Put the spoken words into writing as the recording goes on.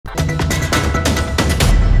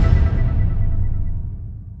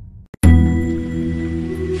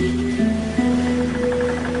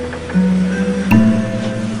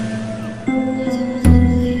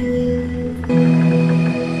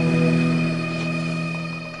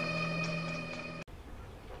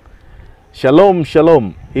Shalom,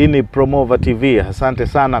 shalom. Hii ni Promover TV. Asante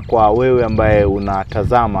sana kwa wewe ambaye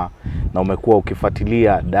unatazama na umekuwa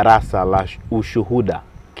ukifuatilia darasa la ushuhuda.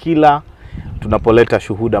 Kila tunapoleta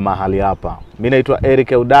shuhuda mahali hapa. Mimi naitwa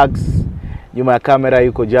Eric Eudax. Nyuma ya kamera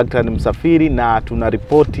yuko Jacktan Msafiri na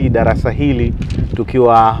tunaripoti darasa hili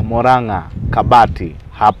tukiwa Moranga, Kabati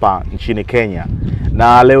hapa nchini Kenya.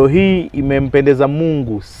 Na leo hii imempendeza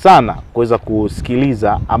Mungu sana kuweza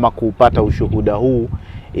kusikiliza ama kupata ushuhuda huu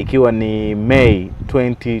ikiwa ni Mei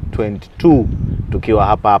 2022 tukiwa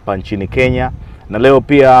hapa nchini Kenya. Na leo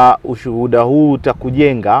pia ushuhuda huu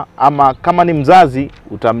utakujenga ama kama ni mzazi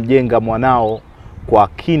utamjenga mwanao kwa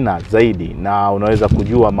kina zaidi, na unaweza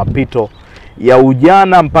kujua mapito ya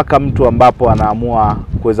ujana mpaka mtu ambapo anaamua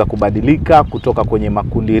kuweza kubadilika kutoka kwenye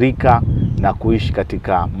makundirika na kuishi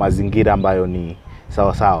katika mazingira ambayo ni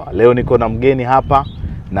sawa sawa. Leo niko na mgeni hapa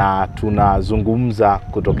na tunazungumza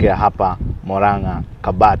kutokea hapa Moranga,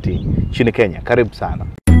 Kabati nchini Kenya. Karibu sana.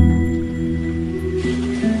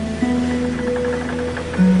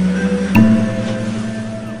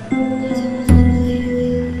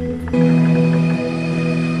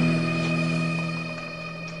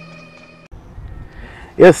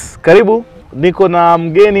 Yes, karibu. Niko na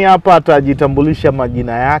mgeni hapa, atajitambulisha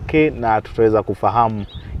majina yake na tutaweza kufahamu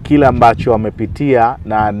kila ambacho amepitia,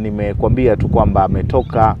 na nimekwambia tu kwamba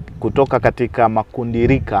ametoka kutoka katika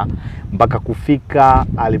makundirika mpaka kufika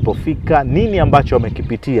alipofika, nini ambacho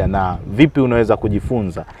amekipitia na vipi unaweza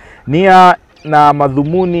kujifunza. Nia na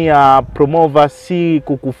madhumuni ya Promover si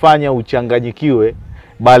kukufanya uchanganyikiwe,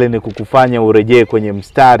 bali ni kukufanya urejee kwenye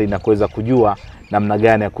mstari na kuweza kujua namna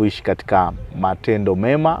gani ya kuishi katika matendo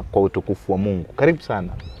mema kwa utukufu wa Mungu. Karibu sana.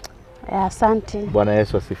 Asante. Bwana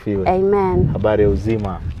Yesu asifiwe. Amen. Habari ya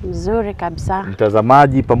uzima? Mzuri kabisa.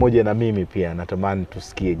 Mtazamaji pamoja na mimi pia natamani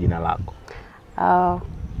tusikie jina lako.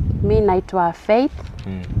 Mimi naitwa Faith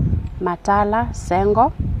Matala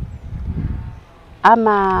Sengo,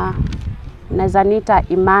 ama naweza niita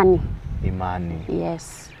Imani. Imani.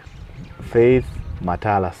 Yes. Faith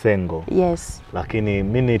Matala Sengo. Yes. Lakini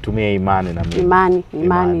mimi nitumie Imani na mimi.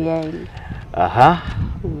 Imani. Yeah. Aha.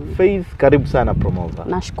 Faith, karibu sana Promover.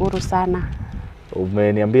 Nashukuru sana.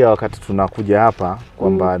 Umeniambia wakati tunakuja hapa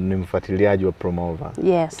kwamba ni mfuatiliaji wa Promover.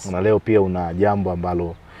 Yes. Na leo pia una jambo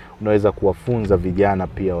ambalo unaweza kuwafunza vijana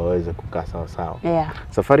pia waweze kukaa sawa sawa. Yeah.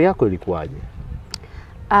 Safari yako ilikuwaje?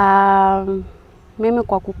 Mimi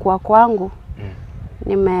kwa kukua kwangu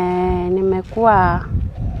nimekuwa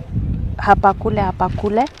hapa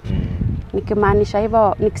kule. Nikimaanisha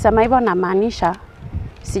hivyo, nikisema hivyo na maanisha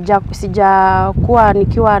sijakuwa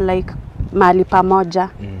nikiwa like mahali pamoja.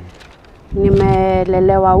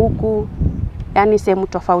 Nimelelewa huku, yani sehemu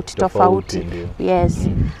tofauti. Yes.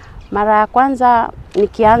 Mara ya kwanza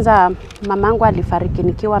nikianza, mamangu alifariki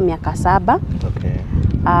nikiwa miaka 7. Okay.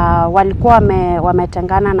 Walikuwa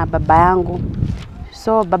wametengana na baba yangu.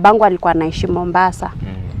 So babangu alikuwa anaishi Mombasa.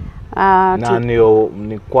 Na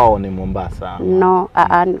ni kwao ni Mombasa? No,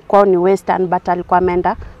 kwao ni Western, but alikuwa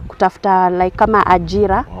ameenda kutafuta like kama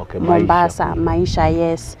ajira. Okay, Mombasa, maisha.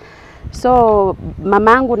 Yes. So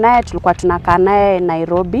mamangu naye tulikuwa tunakaa naye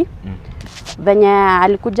Nairobi. Venye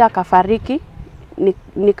alikuja akafariki,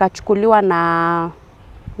 nikachukuliwa na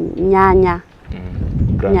nyanya.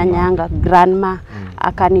 Nyanyanga, grandma.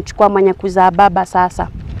 Akanichukua, mwenye kuzaa baba sasa.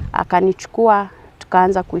 Akanichukua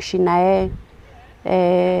tukaanza kuishi na yeye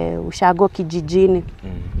ushago kijijini.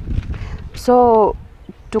 So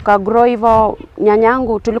tukagrow hivyo.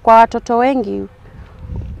 Nyanyangu tulikuwa watoto wengi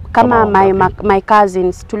kama my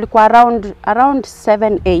cousins, tulikuwa around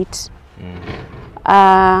 7-8.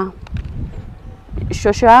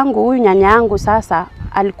 Shosho yangu, huyu nyanyangu sasa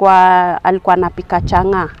alikuwa anapika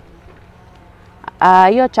chang'aa.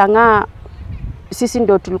 Hiyo chang'aa sisi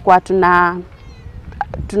ndio tulikuwa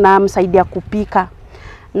tunamsaidia kupika.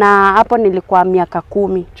 Na hapo nilikuwa miaka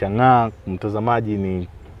 10. Chang'aa, mtazamaji, ni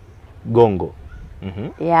gongo.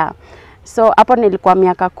 Yeah. So hapo nilikuwa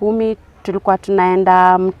miaka 10, tulikuwa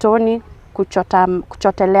tunaenda mtoni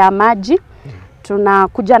kuchotelea maji.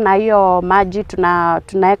 Tunakuja na hiyo maji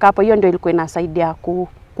tunaweka hapo, hiyo ndio ilikuwa inasaidia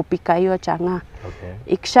kupika hiyo chang'aa.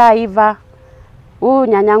 Okay. Ikishaiva, huyu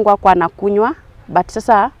nyanyangu hakuwa anakunywa, but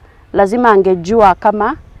sasa lazima angejua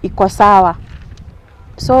kama iko sawa.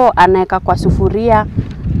 So anaweka kwa sufuria,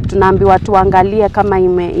 tunaambiwa tuangalie kama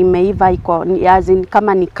imeiva, iko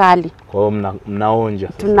kama ni kali. Kwa hiyo mnaonja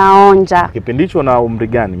sasa? Tunaonja. Kipindi hicho na umri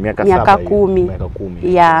gani? Miaka 7? Miaka 10. Miaka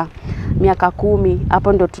 10. Yeah. Miaka 10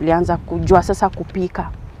 hapo ndo tulianza kujua sasa kupika.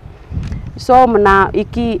 So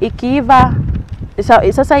ikiiva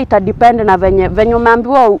sasa itadepend na venye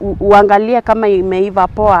umeambiwa uangalie kama imeiva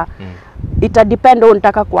poa. ita depend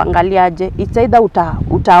unataka kuangaliaje. It's either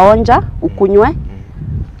utaonja ukunywe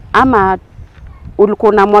ama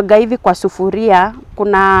ulikuwa unamwaga hivi kwa sufuria,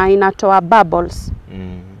 kuna inatoa bubbles.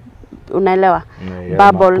 Unaelewa?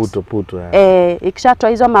 Bubbles. Puto, ikishatoa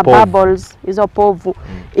hizo bubbles, hizo povu,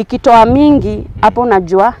 ikitoa mingi, hapo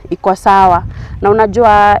unajua iko sawa. Na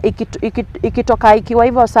unajua ikitoka ikiwa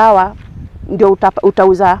hivyo sawa, ndio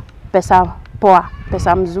utauza pesa poa,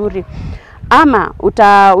 pesa mzuri. Ama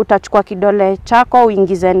utachukua kidole chako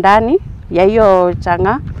uingize ndani ya hiyo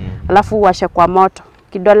changa, alafu uwashe kwa moto.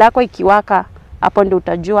 Kidole yako ikiwaka, hapo ndio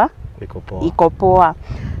utajua iko poa.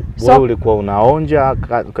 So ulikuwa unaonja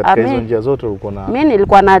katika hizo njia zote ulikuwa na? Mimi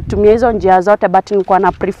nilikuwa natumia hizo njia zote, but nilikuwa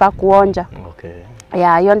na prefer kuonja. Okay.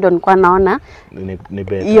 Yeah, hiyo ndio nilikuwa naona ni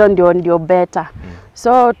better. Hiyo ndio better.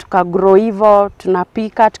 So tukagrow hivyo,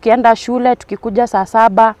 tunapika, tukienda shule, tukikuja saa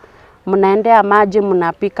 7 mnaendea maji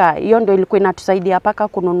mnapika. Hiyo ndio ilikuwa inatusaidia paka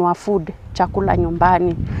kununua food, chakula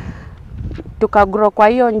nyumbani. Tukagrow kwa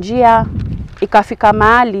hiyo njia, ikafika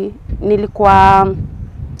mahali nilikuwa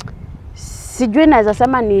sijui naweza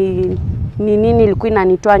sema ni nini ilikuwa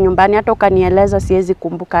inanitoa nyumbani, hata ukanieleza siwezi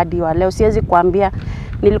kumbuka hadi wa leo. Siwezi kuambia.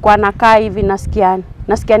 Nilikuwa nakaa hivi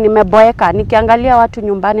nasikia nimeboeka, nikiangalia watu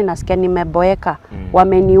nyumbani nasikia nimeboeka.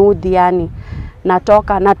 Wameniudhi yani.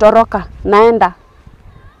 Natoroka,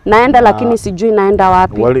 naenda lakini sijui naenda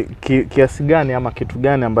wapi. Kiasi gani ama kitu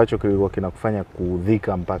gani ambacho kilikuwa kinakufanya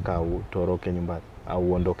kuudhika mpaka utoroke nyumbani au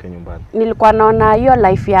uondoke nyumbani? Nilikuwa naona hiyo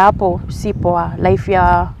life ya hapo si poa. Life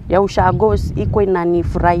ya ushago iko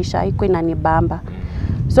inanifurahisha, iko inanibamba.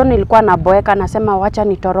 So nilikuwa naboeka, nasema wacha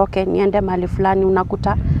nitoroke niende mahali fulani.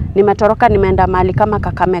 Unakuta nimetoroka nimeenda mahali kama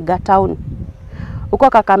Kakamega town. Huko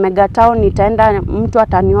Kakamega town nitaenda, mtu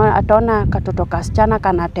ataona katoto kasichana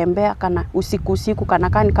kanatembea usiku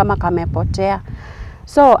kanakaa kama kamepotea.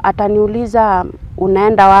 So ataniuliza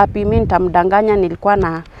unaenda wapi? Mimi nitamdanganya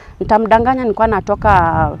nilikuwa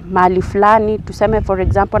natoka mahali fulani, tuseme for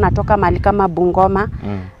example natoka mahali kama Bungoma,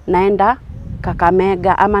 naenda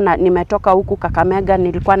Kakamega, ama nimetoka huku Kakamega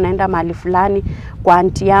nilikuwa naenda mahali fulani kwa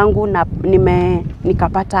aunti yangu na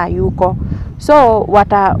nikapata yuko. So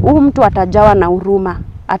mtu atajawa na huruma.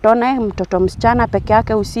 Ataona mtoto msichana peke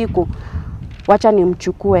yake usiku, wacha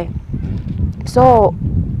nimchukue. So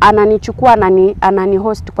ananichukua, anani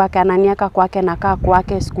host kwake, ananieka kwake, nakaa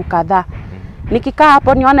kwake siku kadhaa. Nikikaa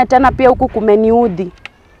hapo nione tena pia huku kumeniudhi,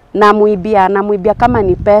 namuibia kama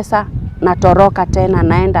ni pesa, natoroka tena,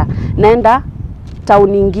 naenda town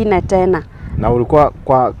nyingine tena. Na ulikuwa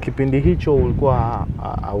kwa kipindi hicho ulikuwa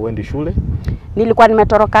hauendi shule? Nilikuwa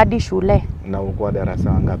nimetoroka hadi shule. Na ulikuwa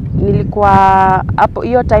darasa ngapi? Nilikuwa hapo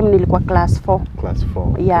hiyo time nilikuwa class 4. Class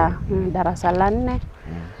 4. Yeah, darasa la 4.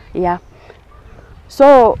 Yeah.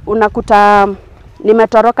 So unakuta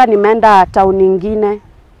nimetoroka nimeenda town nyingine.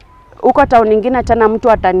 Huko town nyingine tena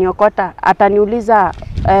mtu ataniokota, ataniuliza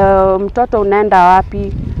mtoto unaenda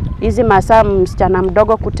wapi? Hizi masaa msichana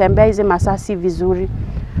mdogo kutembea hizi masaa si vizuri.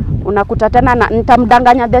 Unakuta tena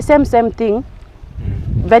nitamdanganya the same thing.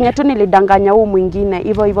 Venye tu nilidanganya huu mwingine,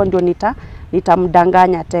 hivyo ndio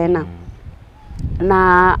nitamdanganya tena.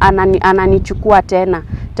 Na ananichukua tena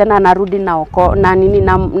narudi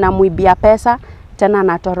na muibia pesa tena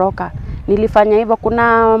natoroka. Nilifanya hivyo,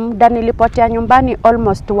 kuna muda nilipotea nyumbani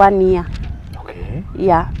almost 1 year. Okay.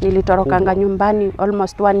 Yeah, nilitorokanga nyumbani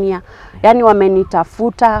almost 1 year. Yani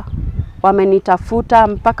wamenitafuta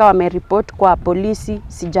mpaka wameripoti kwa polisi,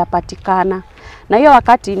 sijapatikana. Na hiyo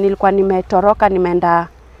wakati nilikuwa nimetoroka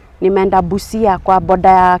nimeenda Busia kwa boda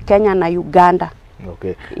ya Kenya na Uganda.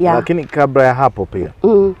 Okay. Yeah. Lakini kabla ya hapo pia,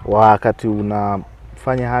 wakati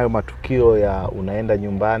unafanya hayo matukio ya unaenda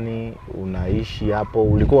nyumbani, unaishi hapo,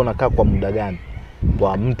 ulikuwa unakaa kwa muda gani?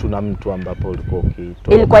 Kwa mtu na mtu ambapo ulikuwa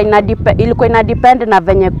ukitoka? Ilikuwa inadepend na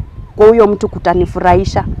venye kwa huyo mtu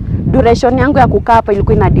kutanifurahisha. Duration yangu ya kukaa hapo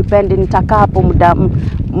ilikuwa inadepend nitakaa hapo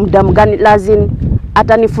muda mgani, lazima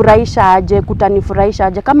atanifurahisha aje, kutanifurahisha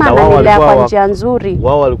aje. Kama ananilea kwa njia nzuri,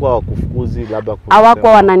 wao walikuwa wakufukuzi labda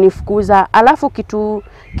hawakuwa wananifukuza. Alafu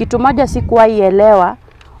kitu moja sikuwaelewa,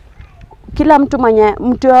 kila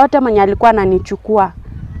mtu yote mwenye alikuwa ananichukua,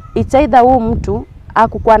 it's either huu mtu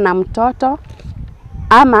hakukuwa na mtoto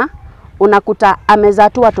ama unakuta amezaa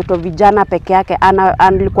tu watoto vijana peke yake,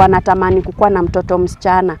 alikuwa anatamani kukuwa na mtoto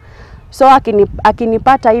msichana. So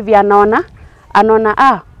akinipata hivi anaona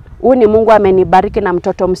huyu ni Mungu amenibariki na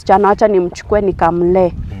mtoto msichana, acha nimchukue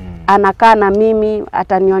nikamlee. Anakaa na mimi,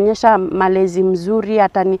 atanionyesha malezi mzuri,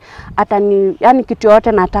 yani kitu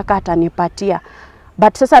yote nataka atanipatia.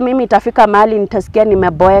 But sasa mimi itafika mahali nitasikia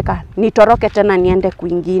nimeboeka, nitoroke tena niende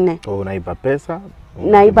kwingine. Unaiba pesa?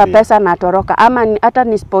 Naiba pesa natoroka, ama hata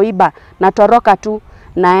nisipoiba natoroka tu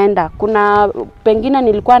naenda. Kuna pengine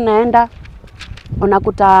nilikuwa naenda,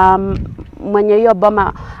 unakuta mwenye hiyo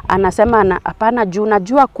boma anasema hapana, juu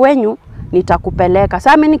najua kwenyu nitakupeleka.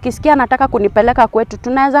 Sasa mimi nikisikia nataka kunipeleka kwetu,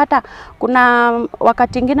 tunaweza hata, kuna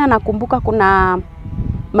wakati mwingine nakumbuka kuna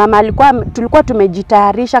mama tulikuwa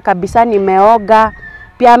tumejitayarisha kabisa, nimeoga,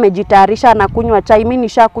 pia amejitayarisha na kunywa chai, mimi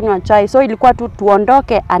nishakunywa chai. So ilikuwa tu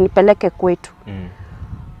tuondoke anipeleke kwetu.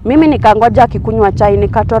 Mimi nikangoja akikunywa chai,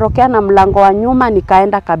 nikatorokea na mlango wa nyuma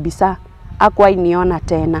nikaenda kabisa. Hakuwahi niona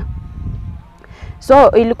tena.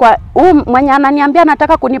 So ilikuwa mwenye ananiambia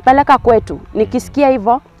nataka kunipeleka kwetu, nikisikia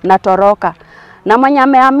hivyo natoroka. Na mwenye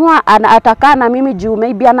ameamua atakaa na mimi juu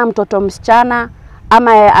maybe ana mtoto msichana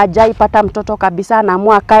ama ajaipata mtoto kabisa,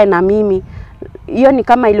 anaamua kae na mimi. Hiyo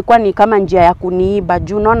ilikuwa ni kama njia ya kuniiba,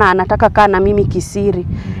 juu naona anataka kaa na mimi kisiri.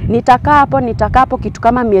 Nitakaa hapo kitu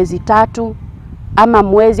kama miezi 3 ama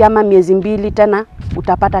mwezi ama miezi 2, tena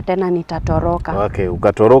utapata tena nitatoroka. Okay,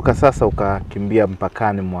 ukatoroka sasa, ukakimbia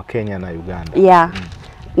mpakani mwa Kenya na Uganda. Yeah.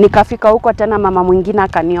 Nikafika huko tena, mama mwingine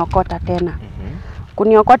akaniokota tena.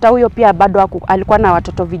 Kuniokota huyo pia bado alikuwa na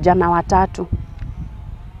watoto vijana 3.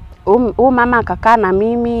 Mama akakaa na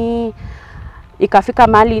mimi, ikafika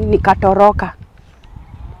mahali nikatoroka.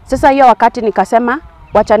 Sasa hiyo wakati nikasema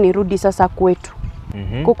wacha nirudi sasa kwetu.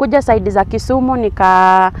 Kukuja saidi za Kisumu,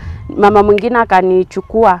 mama mwingine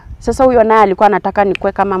akanichukua. Sasa huyo naye alikuwa anataka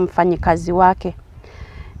nikue kama mfanyikazi wake.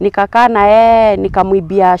 Nikakaa na yeye,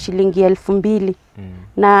 nikamuibia shilingi 2,000.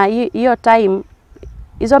 Na hiyo time,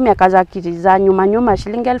 hizo miaka za nyuma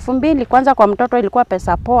shilingi 2,000 kwanza kwa mtoto ilikuwa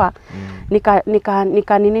pesa poa.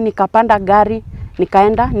 Nikapanda gari,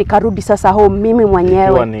 nikaenda, nikarudi sasa home mimi mwenyewe.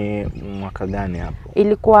 Ilikuwa ni mwaka gani hapo?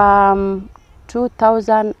 Ilikuwa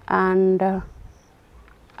 2004.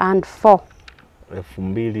 2004.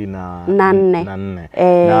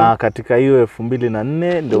 Na katika hiyo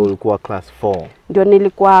 2004 ndio ulikuwa class 4. Ndio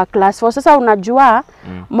nilikuwa class 4. Sasa unajua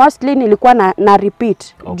mostly nilikuwa na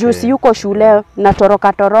repeat. Okay. Juu si yuko shule,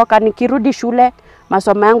 natoroka, nikirudi shule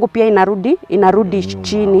masomo yangu pia inarudi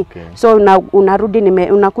chini. Okay. So unarudi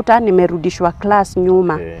unakuta nimerudishwa class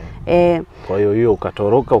nyuma. Okay. Kwa hiyo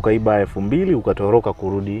ukatoroka, ukaiba 2,000, ukatoroka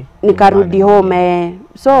kurudi. Nikarudi home.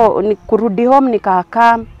 So kurudi home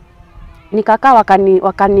nikakaa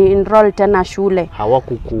wakani enroll tena shule.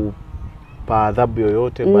 Hawakukupa adhabu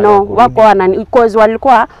yoyote baada ya kurudi? No, wako because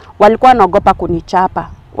walikuwa wanaogopa kunichapa.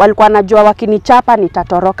 Walikuwa wanajua wakinichapa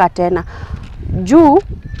nitatoroka tena. Juu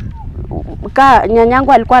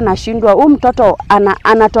nyanyangu alikuwa anashindwa, huyu mtoto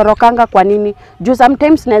anatorokanga kwa nini? Juu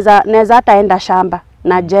sometimes naweza hata enda shamba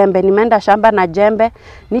na jembe. Nimeenda shamba na jembe,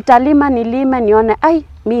 nilime nione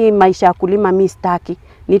mimi maisha ya kulima mimi sitaki.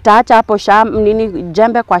 Nitaacha hapo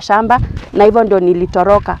jembe kwa shamba, na hivyo ndio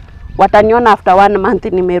nilitoroka. Wataniona after 1 month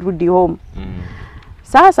nimerudi home.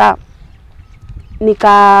 Sasa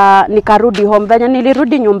nikarudi home. Venye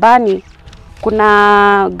nilirudi nyumbani,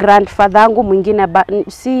 kuna grandfather wangu mwingine,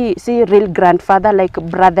 si real grandfather, like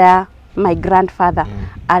brother, my grandfather,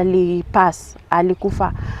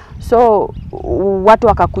 alikufa. So watu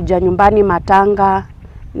wakakuja nyumbani, matanga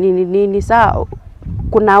nini. Saa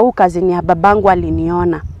kuna kazini ya babangu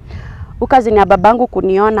aliniona. Kazini ya babangu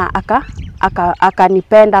kuniona,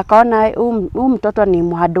 akanipenda, akaona huyu mtoto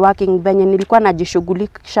ni hard working. Venye nilikuwa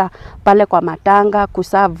najishughulisha pale kwa matanga,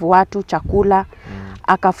 kuserve watu chakula,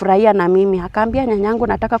 akafurahia na mimi. Akaambia nyanyangu,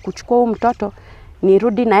 nataka kuchukua huyu mtoto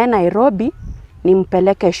nirudi naye Nairobi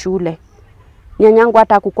nimpeleke shule. Nyanyangu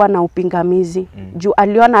hata hakukuwa na upingamizi. Juu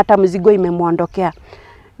aliona hata mzigo imemuondokea.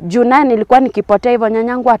 Juu naye nilikuwa nikipotea hivyo,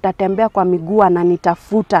 nyanyangu atatembea kwa miguu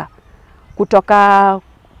ananitafuta.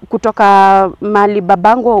 Kutoka mali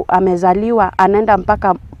babangu amezaliwa, anaenda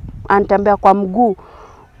mpaka anatembea kwa mguu.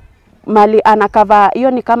 Mali anakava,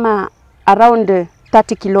 hiyo ni kama around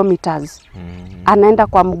 30 kilometers. Anaenda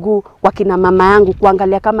kwa mguu wakina mama yangu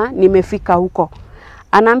kuangalia kama nimefika huko.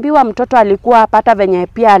 Anaambiwa mtoto alikuwa pata venye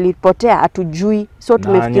pia alipotea, hatujui. So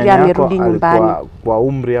tumefikiria amerudi nyumbani. Kwa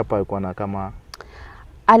umri hapa alikuwa na kama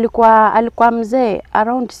alikuwa mzee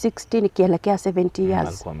around 16 kielekea 70 years.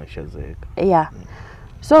 Alikuwa ameshazeeka. Yeah.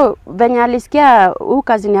 So venye alisikia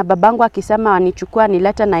kazini ya babangu akisema wanichukua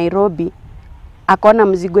nilete Nairobi, akaona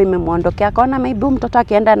mzigo imemuondokea, akaona maybe mtoto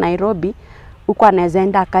akienda Nairobi huko anaweza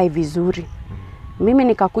enda akae vizuri. Mimi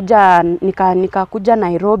nikakuja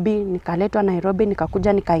Nairobi, nikaletwa Nairobi,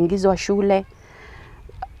 nikakuja nikaingizwa shule.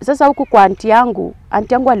 Sasa huku kwa aunti yangu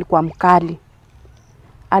alikuwa mkali.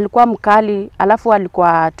 Alikuwa mkali, alafu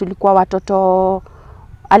tulikuwa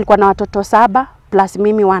alikuwa na watoto 7 plus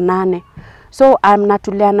mimi 8. So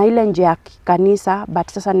natulia na ile nje ya kanisa,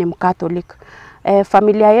 but sasa ni Mcatholic.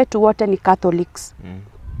 Familia yetu wote ni Catholics.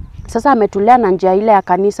 Sasa ametulea na njia ile ya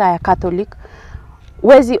kanisa ya Catholic.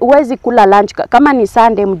 Uwezi kula lunch kama ni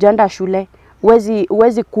Sunday mjenda shule,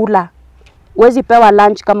 uwezi kula, uwezi pewa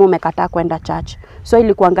lunch kama umekataa kwenda church. So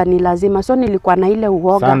ilikuanga ni lazima. So nilikuwa na ile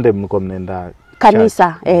uoga. Sunday mlikuwa mnaenda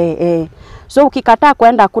kanisa so ukikataa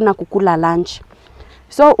kwenda hakuna kukula lunch.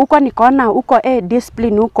 So uko nikaona uko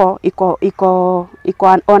discipline uko iko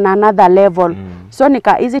on another level. So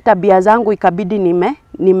hizi tabia zangu ikabidi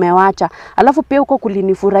nimewacha. Alafu pia uko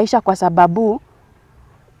kulinifurahisha kwa sababu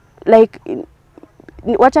like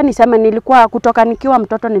wacha niseme nilikuwa kutoka nikiwa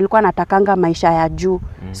mtoto nilikuwa natakanga maisha ya juu.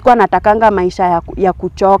 Sikuwa natakanga maisha ya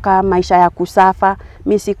kuchoka, maisha ya kusafa,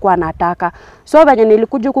 mimi sikuwa nataka. So venye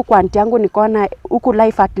nilikuja huku kwa aunti yangu nikaona huku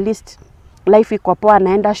life at least life iko poa,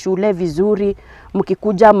 naenda shule vizuri,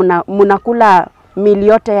 mkikuja mnakula mili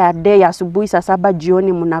yote ya day, asubuhi saa 7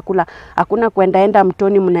 jioni mnakula. Hakuna kuendaenda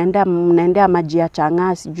mtoni mnaendea maji ya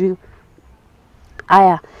chang'aa sijui.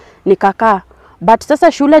 Aya, nikakaa. But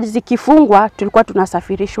sasa shule zikifungwa tulikuwa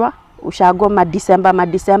tunasafirishwa ushago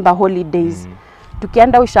December holidays.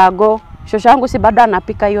 Tukienda ushago, shoshangu si bado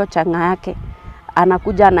anapika hiyo chang'aa yake.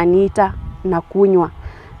 Anakuja ananiita na kunywa.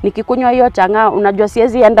 Nikikunywa hiyo chang'aa, unajua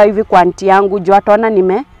siwezi enda hivi kwa aunti yangu juu ataona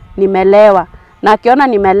nimelewa. Na akiona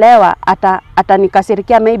nimelewa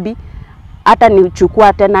atanikasirikia, maybe hata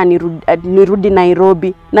nichukua tena nirudi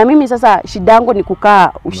Nairobi. Na mimi sasa shida yangu ni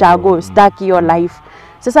kukaa ushago, sitaki hiyo life.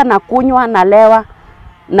 Sasa nakunywa, nalewa,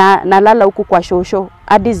 nalala huku kwa shosho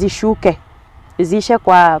hadi zishuke. Zishe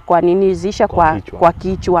kwa nini? Zishe kwa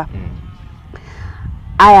kichwa.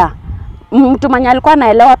 Aya, mtu mwenye alikuwa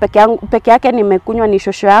anaelewa peke yake nimekunywa ni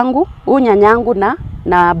shosho yangu, huyu nyanyangu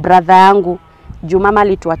na brother yangu. Juu mama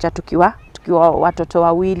alituacha tukiwa watoto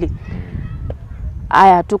wawili.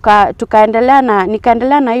 Aya,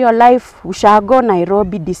 nikaendelea na hiyo life ushago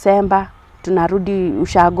Nairobi December, tunarudi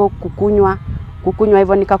ushago kukunywa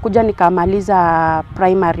hivyo. Nikakuja nikamaliza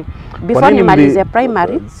primary. Before nimalize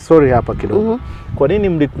primary, sorry hapa kidogo. Kwa nini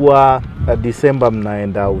mlikuwa December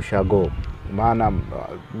mnaenda ushago? Maana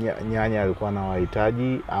nyanya alikuwa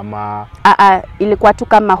anawahitaji ama ilikuwa tu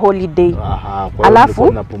kama holiday. Kwa alafu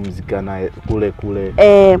unapumzika na kule.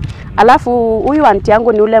 Alafu huyu aunti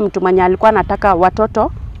yangu ni ule mtu mwenye alikuwa anataka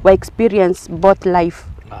watoto wa experience both life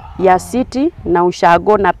ya city na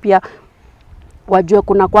ushago, na pia wajue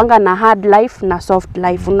kuna kuanga na hard life na soft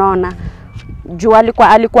life. Unaona, juu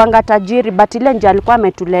alikuanga tajiri, but ile nje alikuwa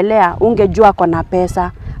ametulelea ungejua ako na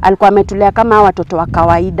pesa. Alikuwa ametulea kama watoto wa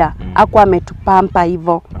kawaida, hakuwa ametupampa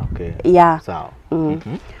hivyo. Yeah. Sawa.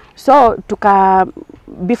 So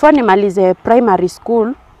before nimalize primary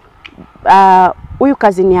school, huyu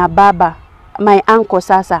kazini ya baba, my uncle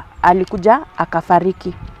sasa alikuja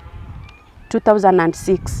akafariki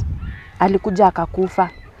 2006. Alikuja akakufa.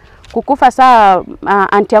 Kukufa saa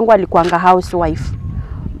aunti yangu alikuanga housewife.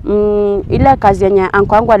 Ile kazi yenye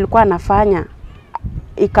uncle wangu alikuwa anafanya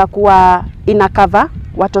ikakuwa inakava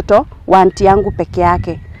watoto wa aunti yangu peke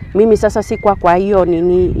yake. Mimi sasa sikuwa kwa hiyo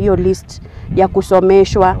list ya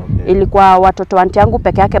kusomeshwa. Ilikuwa watoto wa aunti yangu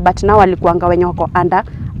peke yake, but nao walikuanga wenye wako under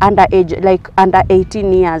age, like under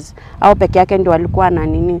 18 years. Au peke yake ndio walikuwa na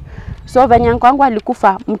nini. So venye uncle wangu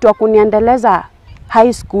alikufa, mtu wa kuniendeleza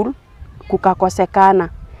high school kukakosekana.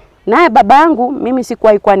 Naye baba yangu mimi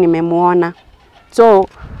sikuwa nimemuona. So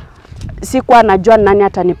sikuwa najua nani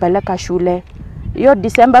atanipeleka shule. Hiyo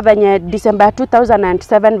December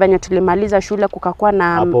 2007 venye tulimaliza shule, kukakuwa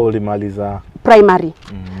na hapo ulimaliza primary.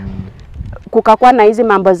 Kukakuwa na hizi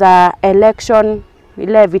mambo za election,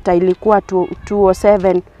 ile vita ilikuwa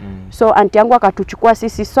 2007. So aunti yangu akatuchukua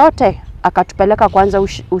sisi sote akatupeleka kwanza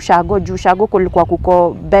ushago. Juu ushago kulikuwa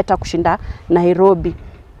kuko better kushinda Nairobi.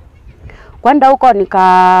 Kwenda huko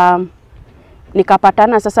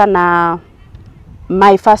nikapatana sasa na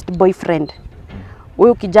my first boyfriend.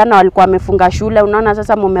 Huyu kijana walikuwa wamefunga shule. Unaona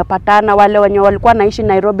sasa mmepatana, wale wenye walikuwa naishi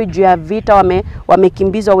Nairobi juu ya vita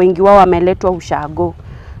wamekimbizwa, wengi wao wameletwa ushago.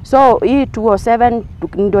 So hii 2007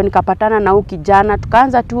 ndio nikapatana na huyu kijana,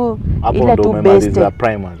 tukaanza tu ile tu beste.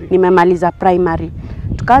 Nimemaliza primary.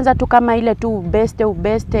 Tukaanza tu kama ile tu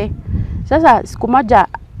ubeste. Sasa siku moja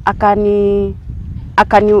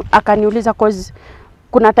akaniuliza, cause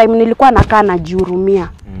kuna time nilikuwa nakaa najihurumia.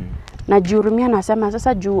 Najihurumia, nasema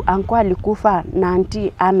sasa juu uncle alikufa na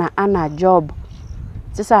auntie ana job.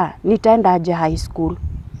 Sasa nitaenda aje high school?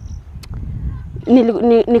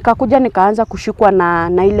 Nikakuja nikaanza kushikwa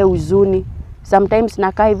na ile huzuni. Sometimes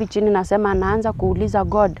nakaa hivi chini nasema, naanza kuuliza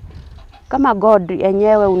God, kama God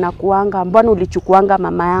yenyewe unakuanga, mbona ulichukuanga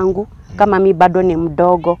mama yangu kama mi bado ni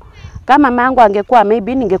mdogo? Kama mama yangu angekuwa,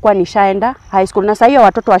 maybe ningekuwa nishaenda high school. Na sasa hiyo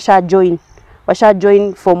watoto washa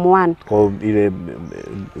join form 1. Kwa ile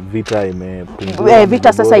vita imepungua.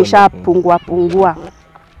 Vita sasa ishapungua.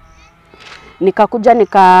 Nikakuja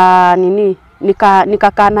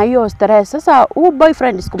nikakaa na hiyo stress. Sasa huyu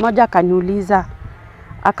boyfriend siku moja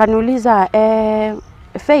akaniuliza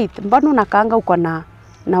Faith, mbona unakaanga uko na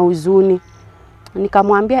huzuni?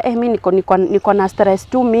 Nikamwambia mimi niko na stress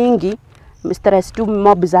tu mingi, stress tu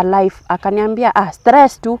mob za life. Akaniambia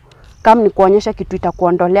stress tu kama nikuonyesha kitu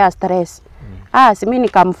itakuondolea stress. Si mimi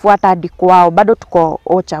nikamfuata hadi kwao, bado tuko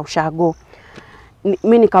Ocha Ushago.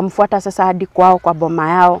 Mimi nikamfuata sasa hadi kwao kwa boma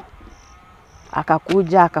yao.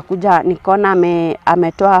 Akakuja nikaona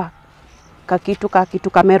ametoa kakitu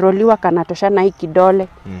kameroliwa kanatosha na hii kidole.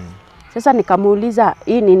 Sasa nikamuuliza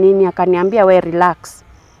hii ni nini? Akaniambia we relax,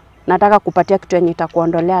 nataka kupatia kitu yenye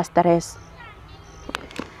itakuondolea stress.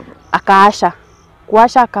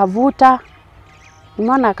 Kuasha akavuta,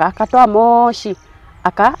 nimeona akatoa moshi,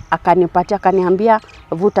 akanipatia, akaniambia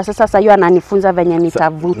vuta. Sasa hiyo ananifunza venye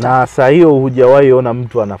nitavuta. Na saa hiyo hujawahi ona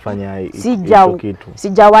mtu anafanya hicho kitu?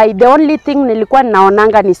 Sijawahi. The only thing nilikuwa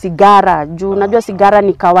ninaonanga ni sigara. Juu najua sigara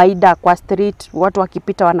ni kawaida kwa street, watu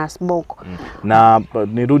wakipita wana smoke. Na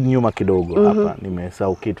nirudi nyuma kidogo hapa,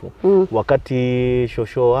 nimesahau kitu. Wakati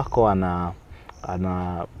shosho wako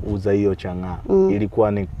anauza hiyo chang'aa,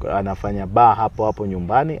 ilikuwa ni anafanya bar hapo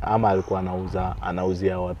nyumbani ama alikuwa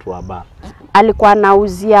anauzia watu wa bar? Alikuwa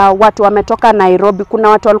anauzia watu wametoka Nairobi. Kuna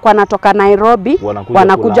watu walikuwa wanatoka Nairobi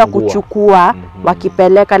wanakuja kuchukua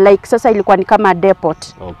wakipeleka, like sasa ilikuwa ni kama depot.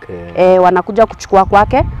 Wanakuja kuchukua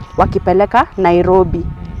kwake wakipeleka Nairobi.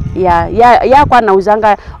 Kwa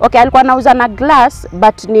anauzanga, alikuwa anauza na glass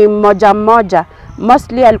but ni moja.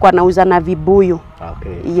 Mostly alikuwa anauza na vibuyu.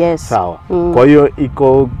 Yes. Sawa. Kwa hiyo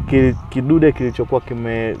iko kidude kilichokuwa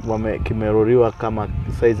kimeroriwa kama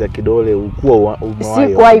size ya kidole ukuwa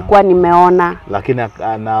umewahi? Sikuwa nimeona. Lakini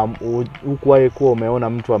ukuwa umeona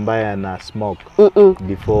mtu ambaye ana smoke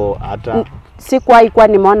before hata? Sikuwa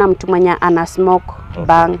nimeona mtu mwenye ana smoke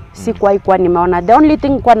bang. Sikuwa nimeona. The only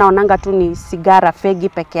thing kwa naonanga tu ni sigara fegi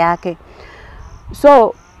peke yake.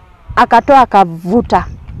 So akatoa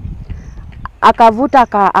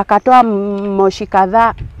akatoa moshi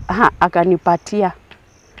kadhaa, akanipatia.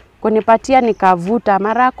 Kunipatia nikavuta.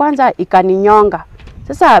 Mara ya kwanza ikaninyonga.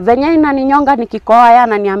 Sasa venye inaninyonga nikikoa, yeye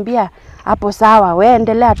ananiambia hapo sawa, wewe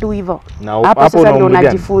endelea tu hivyo. Hapo sasa ndio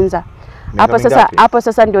najifunza. Hapo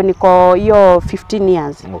sasa ndio niko hiyo 15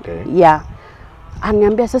 years.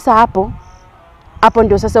 Ananiambia sasa hapo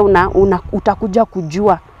ndio sasa utakuja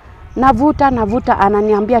kujua. Navuta,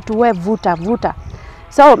 ananiambia tu wewe vuta.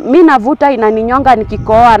 So mimi navuta inaninyonga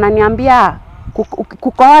nikikoa, ananiambia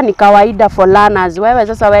kukoa ni kawaida for learners. Wewe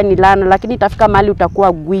sasa wewe ni learner, lakini itafika mahali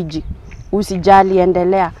utakuwa gwiji. Usijali,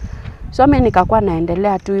 endelea. So mimi nikakuwa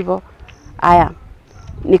naendelea tu hivyo.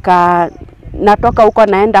 Natoka huko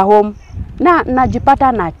naenda home na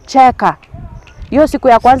najipata nacheka. Hiyo siku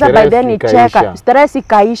ya kwanza by then nicheka, stress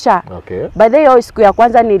ikaisha. By the hiyo siku ya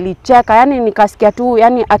kwanza nilicheka, yani nikasikia tu,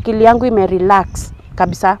 yani akili yangu imerelax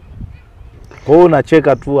kabisa.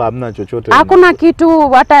 Unacheka tu, hamna chochote? Hakuna kitu,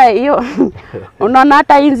 hata hiyo unaona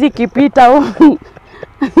hata inzi kipita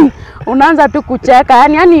unaanza tu kucheka,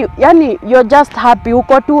 yani you're just happy,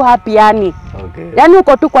 uko tu happy yani. Yani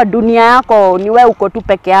uko tu kwa dunia yako, ni wewe uko tu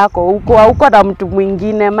peke yako, uko na mtu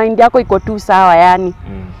mwingine, mind yako iko tu sawa yani.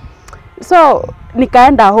 So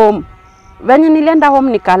nikaenda home. Venye nilienda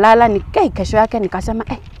home nikalala, kesho yake nikasema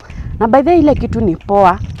na by the way ile kitu ni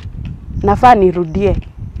poa, nafaa nirudie.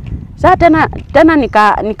 Sasa tena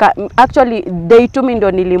nika actually day 2 mimi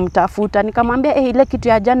ndo nilimtafuta, nikamwambia ile kitu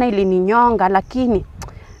ya jana ilininyonga, lakini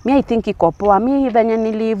mimi I think iko poa. Mimi venye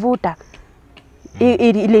nilivuta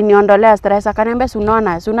iliniondolea stress. Akaniambia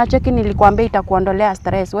unaona, unacheki nilikwambia itakuondolea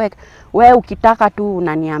stress, wewe ukitaka tu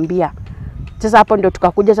unaniambia. Sasa hapo ndio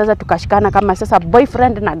tukakuja sasa tukashikana kama sasa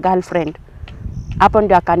boyfriend na girlfriend. Hapo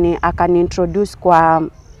ndio akani introduce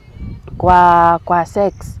kwa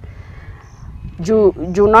sex. Juu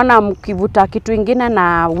unaona mkivuta kitu ingine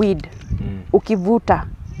na weed.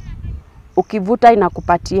 Ukivuta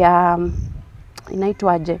inakupatia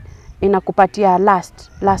inaitwaje? Inakupatia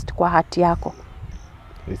lust kwa hati yako.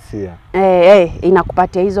 Hisia.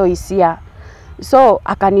 Inakupatia hizo hisia. So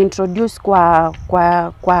akani introduce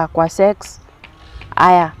kwa sex.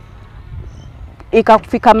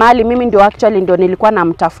 Ikafika mahali mimi ndio actually ndio nilikuwa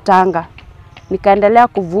namtafutanga. Nikaendelea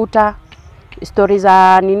kuvuta, story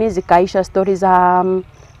za nini zikaisha, story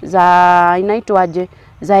za inaitwaje,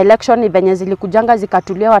 za election venye zilikujanga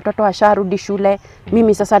zikatulia, watoto washarudi shule.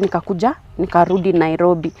 Mimi sasa nikarudi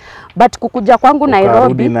Nairobi. But kukuja kwangu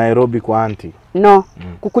Nairobi kwa auntie? No,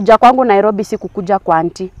 kukuja kwangu Nairobi si kukuja kwa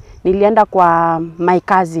auntie. Nilienda kwa my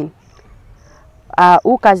cousin.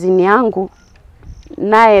 Cousin yangu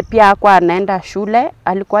naye pia kwa anaenda shule.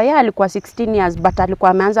 Alikuwa 16 years but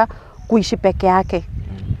alikuwa ameanza kuishi peke yake.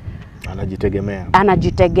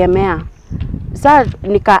 Anajitegemea. Sasa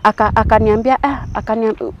akaniambia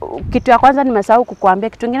kitu ya kwanza nimesahau kukuambia,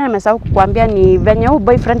 kitu kingine nimesahau kukuambia ni venye huyu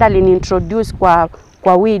boyfriend aliniintroduce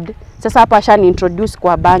kwa weed. Sasa hapa ashani introduce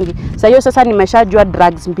kwa bangi. Sasa hiyo sasa nimeshajua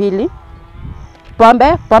drugs mbili.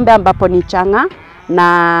 Pombe ambapo ni changa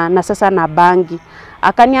na sasa na bangi.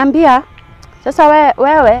 Akaniambia sasa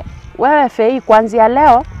wewe Fei, kuanzia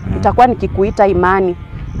leo utakuwa nikikuita Imani.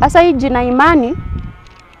 Sasa hii jina Imani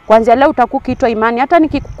kuanzia leo utakuwa kiitwa Imani. Hata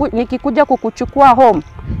nikikuja kukuchukua home,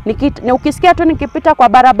 ukisikia tu nikipita kwa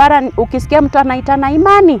barabara ukisikia mtu anaitana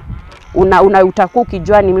Imani, utakuwa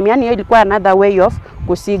ukijua ni mimi. Yani hiyo ilikuwa another way of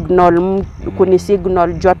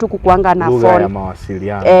kunisignal jua tu kukuanga na phone. Lugha ya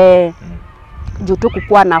mawasiliano. Juu tu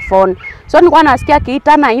kukuwa na phone. So nilikuwa nasikia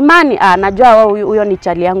kiitana Imani, najua huyo ni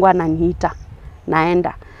chali yangu ananiita.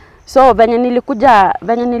 Naenda. So venye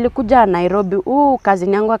nilikuja Nairobi,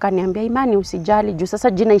 kazini yangu akaniambia Imani usijali juu sasa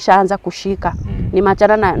jina ishaanza kushika. Ni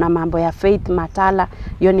machana na mambo ya Faith Matala,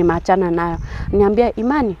 hiyo ni machana nayo. Niambia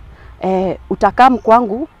Imani, utakam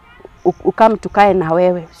kwangu ukam tukae na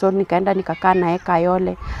wewe. So nikaenda nikakaa na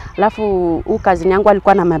Kayole. Alafu kazini yangu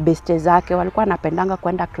alikuwa na mabeste zake, walikuwa napendanga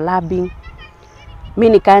kwenda clubbing.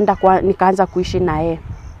 Mimi nikaanza kuishi na yeye.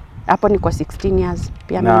 Hapo niko 16 years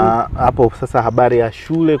pia mimi. Na hapo sasa habari ya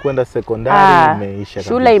shule kwenda sekondari imeisha kabisa.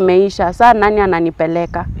 Shule imeisha. Sasa nani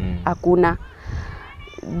ananipeleka? Hakuna.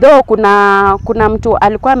 Though kuna mtu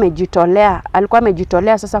alikuwa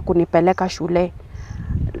amejitolea sasa kunipeleka shule.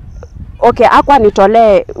 Okay, hakuwa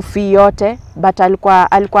nitolee fee yote, but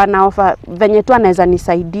alikuwa na offer venye tu anaweza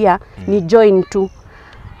nisaidia ni join tu.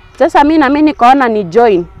 Sasa mimi nikaona ni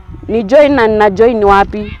join na join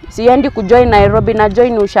wapi? Siendi kujoin Nairobi, na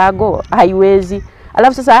join Ushago, haiwezi.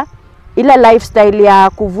 Alafu sasa ile lifestyle ya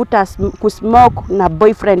kuvuta kusmoke na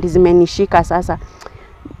boyfriend zimenishika sasa.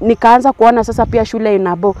 Nikaanza kuona sasa pia shule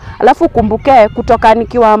inabo. Alafu kumbuke kutoka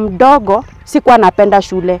nikiwa mdogo sikuwa napenda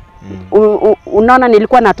shule. Unaona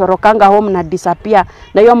nilikuwa natorokanga home na disappear,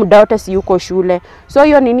 na hiyo muda wote si yuko shule. So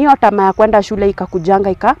hiyo nini tamaa ya kwenda shule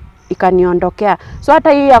ikakujanga ikaniondokea. So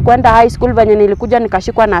hata hii ya kwenda high school venye nilikuja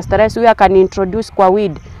nikashikwa na stress, huyu akaniintroduce kwa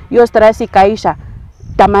weed. Hiyo stress ikaisha.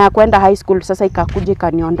 Tamaa ya kwenda high school sasa ikakuja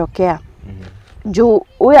ikaniondokea. Juu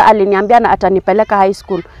huyu aliniambia na atanipeleka high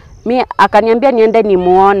school. Mimi akaniambia niende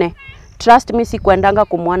nimuone. Trust me, sikuendanga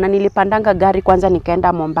kumuona, nilipandanga gari kwanza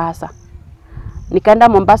nikaenda Mombasa. Nikaenda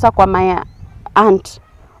Mombasa kwa my aunt.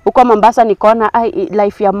 Huko Mombasa nikaona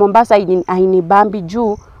life ya Mombasa hainibambi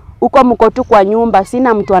juu huko mko tu kwa nyumba,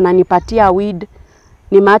 sina mtu ananipatia weed.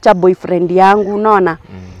 Nimeacha boyfriend yangu, unaona?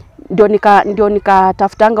 Ndio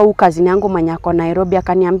nikatafutanga kazini yangu mwenye ako Nairobi,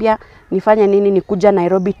 akaniambia nifanye nini, nikuja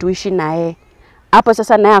Nairobi tuishi na yeye. Hapo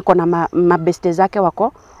sasa naye ako na mabeste zake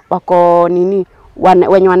wako nini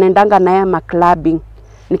wenye wanaendanga naye clubbing.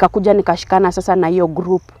 Nikakuja nikashikana sasa na hiyo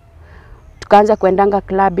group. Tukaanza kuendanga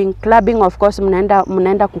clubbing. Clubbing of course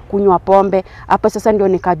mnaenda kukunywa pombe. Hapo sasa ndio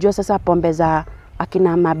nikajua sasa pombe za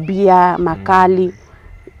akina mabia, makali.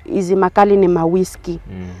 Hizi makali ni mawhisky.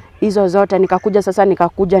 Hizo zote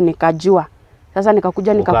nikakuja nikajua. Sasa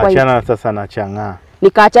nikakuja nikaachana sasa na changa.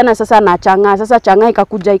 Nikaachana sasa na changa. Sasa changa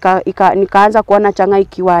ikakuja nikaanza kuona changa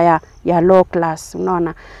ikiwa ya low class,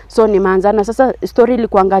 unaona? So nimeanzana sasa, story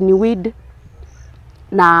ilikuanga ni weed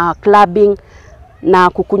na clubbing na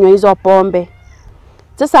kukunywa hizo pombe.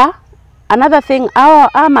 Sasa another thing,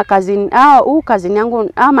 kazini yangu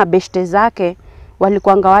mabeshte zake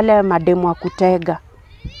walikuanga wale mademu wa kutega.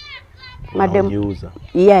 Mademu.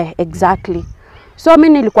 Yeah, exactly. So mimi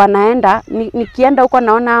nilikuwa naenda, nikienda huko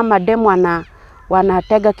naona mademu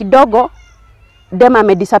wanatega kidogo, dema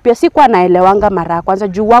amedisappear. Sikuwa naelewanga mara kwanza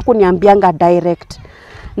juu wako niambianga direct.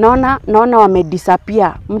 Naona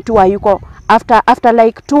wamedisappear, mtu hayuko after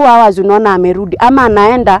like 2 hours unaona amerudi, ama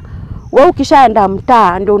anaenda. Wewe ukishaenda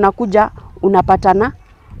mtaa ndio unakuja unapatana,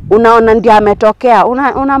 unaona ndio ametokea,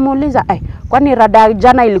 unamuuliza kwani rada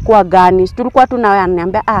jana ilikuwa gani? Tulikuwa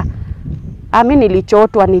tunaniambia mimi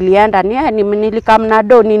nilichotwa, nilienda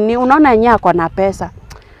nilikamnado nini, unaona yenyewe ako na pesa.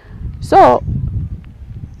 So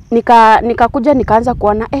nikakuja nikaanza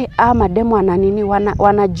kuona mademu wana nini,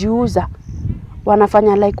 wanajiuza,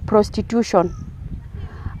 wanafanya like prostitution.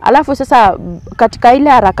 Alafu sasa katika ile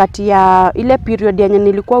harakati ya ile period yenye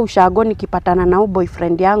nilikuwa Ushago nikipatana na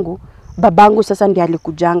boyfriend yangu, babangu sasa ndiye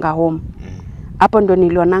alikujanga home. Hapo ndo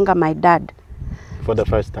nilionanga my dad for the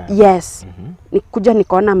first time. Yes. Nikuja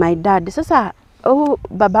nikaona my dad. Sasa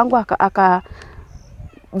babangu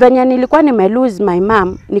venye nilikuwa lose my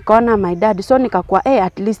mom, nikaona my dad. So nikakuwa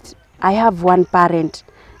at least I have one parent.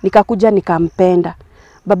 Nikakuja nikampenda.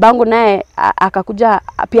 babangu naye akakuja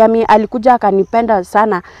pia alikuja akanipenda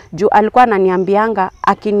sana juu alikuwa ananiambianga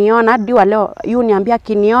akiniona diwa leo yu niambia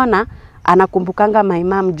akiniona anakumbukanga my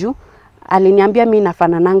mom juu aliniambia mimi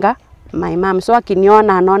nafanananga my mom, so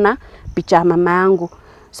akiniona anaona picha ya mama yangu.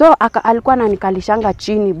 So alikuwa ananikalishanga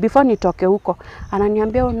chini before nitoke huko,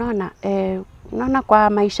 ananiambia unaona kwa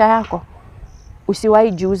maisha yako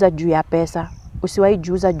usiwahi jiuza juu ya pesa, usiwahi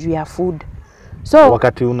jiuza juu ya food. So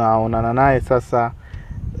wakati unaonana naye sasa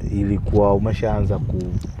ilikuwa umeshaanza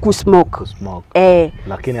kusmoke.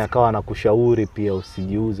 Lakini akawa anakushauri pia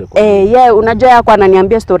usijiuze kwa unajua kwa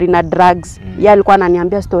ananiambia story na drugs. Yeye alikuwa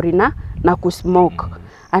ananiambia story na kusmoke.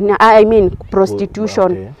 I mean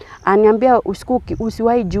prostitution. Okay. Ananiambia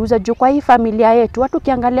usiwahi jiuza juu kwa hii familia yetu watu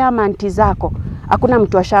kiangalia manti zako hakuna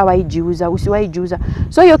mtu ashawahi jiuza, usiwahi jiuza.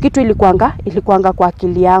 So hiyo kitu ilikuanga kwa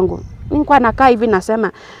akili yangu. Nilikuwa nakaa hivi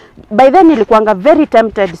nasema, by then nilikuanga very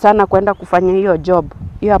tempted sana kwenda kufanya hiyo job,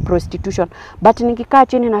 hiyo prostitution. But nikikaa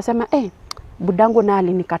chini nasema budangu na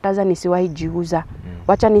alinikataza nisiwahi jiuza.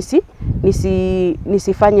 Wacha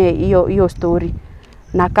nisifanye hiyo story.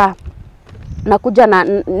 Nakuja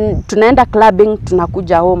tunaenda clubbing,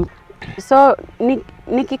 tunakuja home. So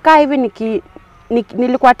nikikaa hivi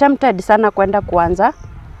nilikuwa tempted sana kwenda kuanza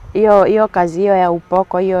hiyo kazi hiyo ya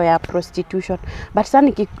upoko, hiyo ya prostitution. But sasa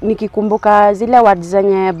nikikumbuka zile words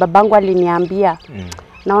zenye babangu aliniambia,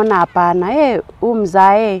 naona hapana,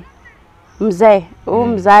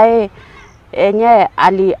 mzee enye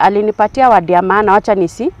alinipatia wadi ya maana, wacha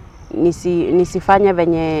nisifanye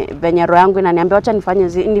venye roho yangu inaniambia, wacha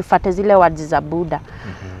nifuate zile words za Buddha.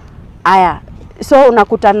 Aya, so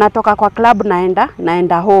unakuta natoka kwa club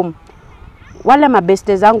naenda home. Wale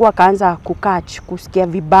mabeste zangu wakaanza kusikia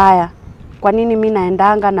vibaya. Kwa nini mimi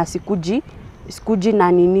naendanga na sikuji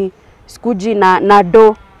na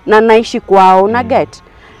do na naishi kwao, na get.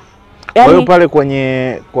 Kwa hiyo pale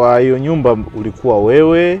kwa hiyo nyumba ulikuwa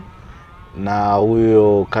wewe na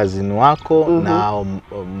huyo kazini wako na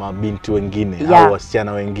mabinti wengine au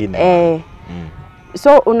wasichana wengine.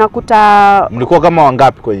 So unakuta mlikuwa kama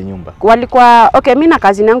wangapi kwenye nyumba? Walikuwa mimi na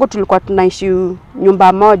kazini yangu tulikuwa tunaishi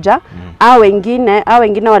nyumba moja. Hao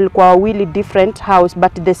wengine walikuwa wawili different house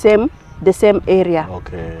but the same area.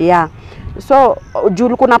 Okay. Yeah. So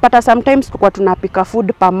juu kunapata sometimes tulikuwa tunapika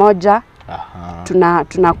food pamoja.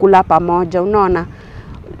 Tunakula pamoja, unaona.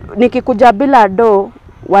 Nikikuja bila do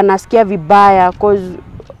wanasikia vibaya cause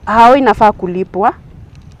hao inafaa kulipwa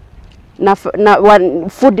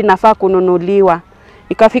food inafaa kununuliwa.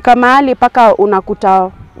 Ikafika mahali paka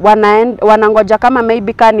unakuta wanangoja kama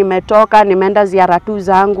maybe kama nimetoka nimeenda ziara tu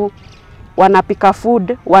zangu, wanapika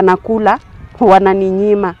food, wanakula,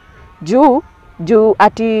 wananinyima. Juu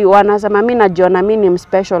ati wanasema mimi najiona mimi ni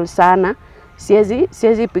special sana.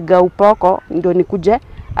 Siwezi piga upoko ndio nikuje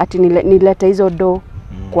ati nilete hizo do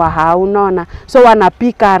kwa hao, unaona. So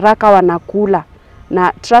wanapika haraka, wanakula.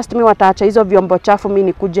 Na trust me wataacha hizo vyombo chafu mimi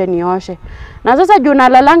nikuje nioshe. Na sasa juu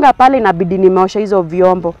nalalanga pale inabidi nimeosha hizo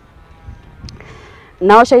vyombo.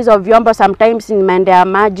 Naosha hizo vyombo, sometimes nimeendea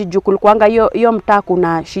maji juu kulikuanga hiyo mtaa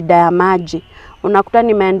kuna shida ya maji. Unakuta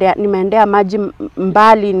nimeendea maji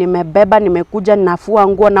mbali, nimebeba, nimekuja ninafua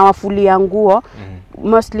nguo na wafulia nguo.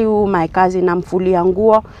 Mostly my cousin namfulia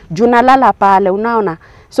nguo. Juu nalala pale, unaona.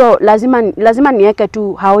 So lazima niweke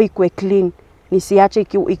tu hao ikuwe clean. Nisiache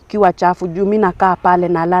ikiwa chafu juu mimi nakaa pale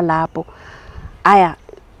nalala hapo. Aya,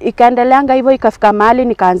 ikaendeleanga hivyo, ikafika mahali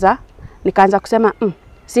nikaanza kusema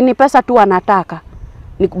si ni pesa tu wanataka.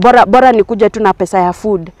 Bora nikuje tu na pesa ya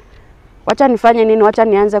food. Wacha nifanye nini? Wacha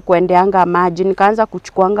nianze kuendeanga maji. Nikaanza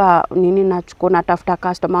kuchukuanga natafuta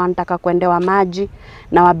customer wanataka kuendewa maji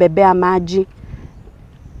na wabebea maji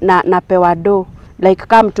na napewa do. Like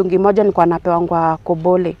kama mtungi moja nilikuwa napewa ngwa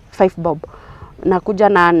kobole 5 bob.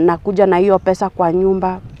 Nakuja na hiyo pesa kwa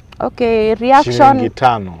nyumba. Okay, reaction shilingi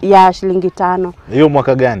 5. Yeah, shilingi 5. Hiyo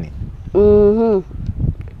mwaka gani?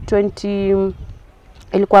 20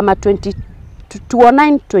 ilikuwa 2009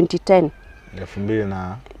 2010.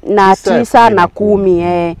 2009 na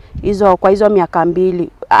 10 hizo kwa hizo miaka mbili.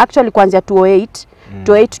 Actually kuanzia 2008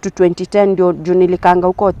 to 2010 ndio nilikaanga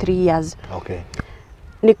huko 3 years. Okay.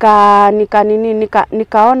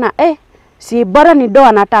 Nikaona si bora ni do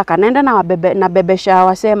anataka naenda na bebesha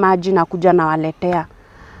wase maji na kuja na waletea.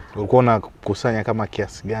 Ulikuwa unakusanya kama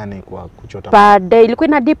kiasi gani kwa kuchota? Per day ilikuwa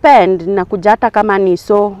ina depend, na kuja hata kama ni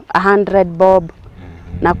 100 bob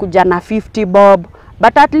na kuja na 50 bob.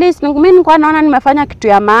 But at least mimi nilikuwa naona nimefanya kitu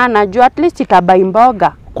ya maana juu at least itabai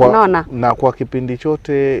mboga, unaona. Na kwa kipindi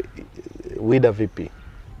chote wida vipi?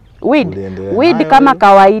 Weed kama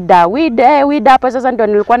kawaida. Weed hapo sasa ndio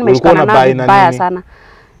nilikuwa nimeshikana nayo vibaya sana.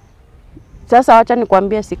 Sasa wacha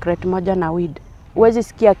nikwambie secret moja na weed. Huwezi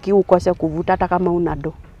sikia kiu ukose kuvuta hata kama una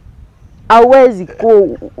do. Hauwezi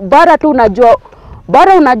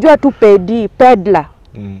bora unajua tu pedla.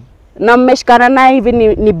 Na mmeshikana naye hivi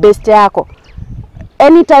ni best yako.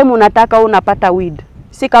 Anytime unataka unapata weed.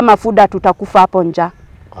 Si kama food tutakufa hapo njaa.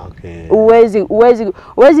 Okay.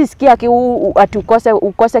 Uwezi sikia kiu ati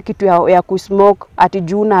ukose kitu ya kusmoke ati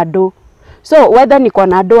juu na do. So whether niko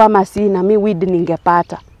na do ama sina, mi weed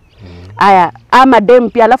ningepata. Aya, ama dem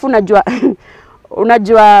pia alafu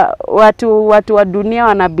unajua watu wa dunia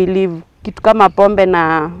wana believe kitu kama pombe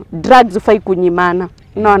na drugs ufai kunyimana.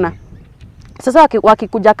 Unaona? Sasa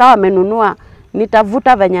wakikuja kawa wamenunua,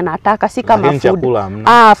 nitavuta venye nataka, si kama food.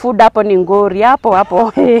 Food hapo ni ngori,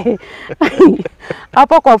 hapo.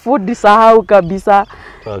 Hapo kwa food sahau kabisa.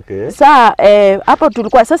 Okay. Sasa hapo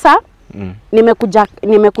tulikuwa sasa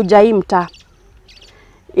nimekuja hii mtaa.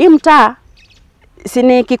 Hii mtaa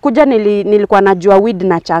nikikuja nilikuwa najua weed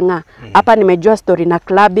na changa. Hapa nimejua story na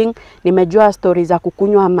clubbing, nimejua story za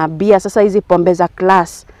kukunywa mabia, sasa hizi pombe za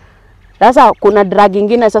class. Sasa kuna drug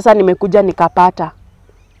nyingine sasa nimekuja nikapata.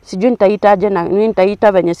 Sijui nitaitaje na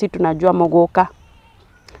nitaita venye si tunajua mogoka.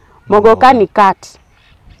 Mogoka ni cat.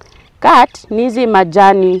 Cat ni hizi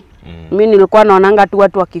majani. Mimi nilikuwa naonanga tu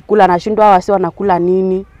watu wakikula na shindwa wasi wanakula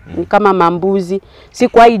nini. Ni kama mambuzi.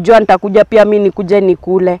 Sikuwa ijua nitakuja pia mimi nikuje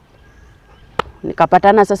nikule.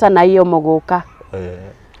 Nikapatana sasa na hiyo mogoka.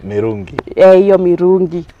 Mirungi. Hiyo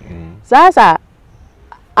mirungi. Sasa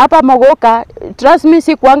hapa mogoka, trust me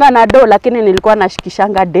si kuanga na do lakini nilikuwa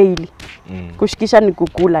nashikishanga daily. Kushikisha ni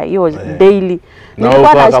kukula hiyo daily.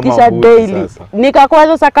 Nilikuwa nashikisha daily. Nikakuwa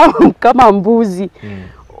sasa kama mbuzi.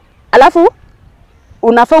 Alafu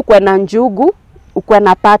unafaa ukwe na njugu, ukwe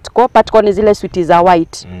na patco ni zile sweet za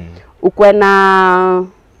white. Ukwe na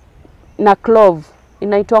clove,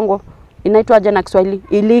 inaitwaje na Kiswahili?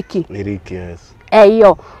 Iliki, yes.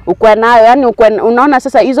 Hiyo ukwe nayo, yani unaona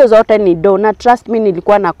sasa hizo zote ni do, na trust me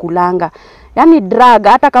nilikuwa nakulanga. Yani drug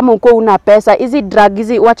hata kama uko una pesa, hizi drug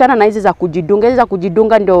hizi wachana na hizi za kujidunga. Hizi za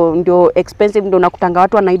kujidunga ndio expensive, ndio nakutanga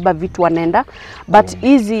watu wanaiba vitu wanaenda. But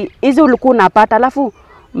hizi ulikuwa unapata, alafu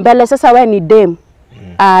mbele sasa we ni dem.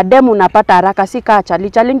 Dem unapata haraka, si kaa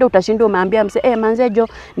chali ndio utashinda umeambia mse manzejo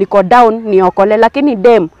niko down niokole. Lakini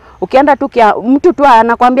dem ukienda tu mtu tu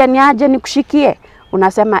anakuambia ni aje nikushikie,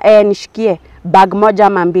 unasema nishikie bag moja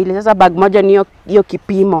ama mbili. Sasa bag moja ni hiyo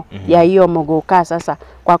kipimo ya hiyo mogoka. Sasa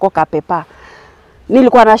kwako kapepa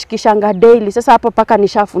nilikuwa nashikishanga daily. Sasa hapo paka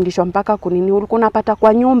nishafundishwa mpaka kunini ulikuwa unapata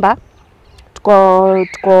kwa nyumba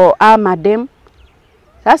tuko madem.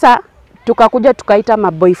 Sasa tukakuja tukaita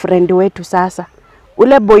maboyfriend wetu. Sasa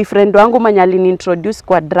ule boyfriend wangu mwenye aliniintroduce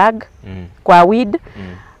kwa drug, kwa weed,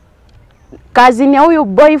 cousin ya huyu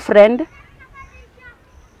boyfriend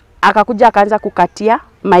akakuja akaanza kukatia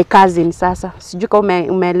my cousin. Sasa sijui kama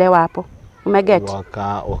umeelewa hapo, umeget?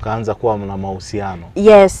 Wakaanza kuwa na mahusiano.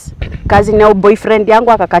 Yes, cousin ya boyfriend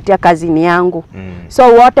yangu akakatia cousin yangu. So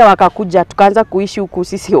wote wakakuja tukaanza kuishi huku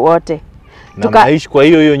sisi wote. Tukaishi kwa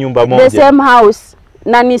hiyo nyumba moja. The same house,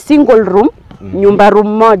 na ni single room, nyumba room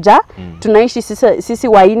moja. Tunaishi sisi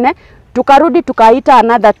waine. Tukarudi tukaita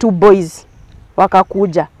another 2 boys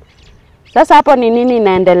wakakuja. Sasa hapo ni nini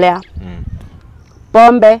inaendelea?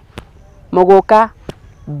 Pombe, mogoka,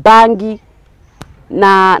 bangi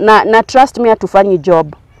na trust me hatufanyi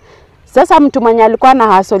job. Sasa mtu mwenye alikuwa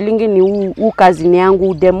na hustling ni huu cousin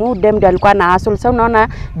yangu dem ndio alikuwa na hustle. Sasa unaona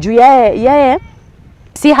juu yeye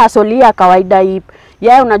si hustle ya kawaida hii.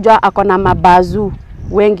 Yeye unajua ako na mabazu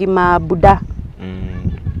wengi, mabuda.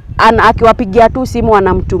 Akiwapigia tu simu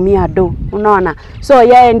anamtumia do, unaona. So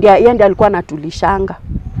yeye ndiye alikuwa anatulishanga.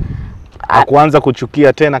 Hakuanza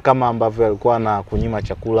kuchukia tena kama ambavyo alikuwa na kunyima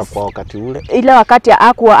chakula kwa wakati ule. Ile wakati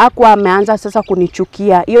hakuwa ameanza sasa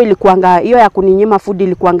kunichukia. Hiyo ilikuanga, hiyo ya kuninyima food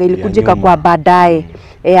ilikujika kwa baadaye.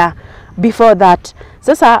 Before that.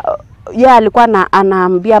 Sasa yeye alikuwa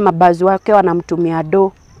anaambia mabazu wake wanamtumia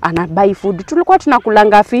do, anabai food. Tulikuwa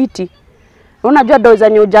tunakulanga fiti. Unajua do za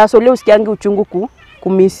nyojaso leo usikiangi uchungu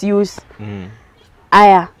misuse.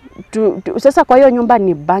 Aya, sasa kwa hiyo nyumba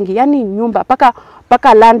ni bangi. Yani nyumba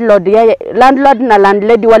paka landlord na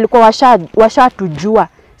landlady walikuwa washatujua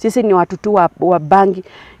sisi ni watu tu wa bangi.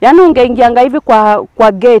 Yani ungeingianga hivi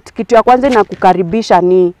kwa gate, kitu ya kwanza inakukaribisha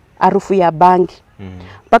ni harufu ya bangi.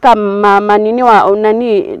 Paka manini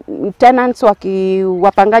tenants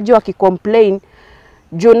wapangaji wakicomplain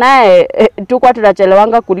juu naye tukwa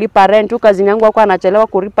tunachelewanga kulipa rent. Kazi yangu wako anachelewa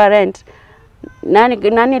kulipa rent.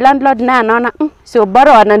 Nani landlord na anaona sio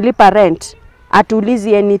bora wanalipa rent,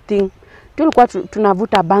 atulizi anything. Tulikuwa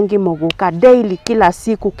tunavuta bangi mogoka daily, kila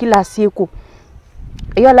siku.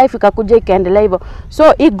 Hiyo life ikakuja ikaendelea hivyo.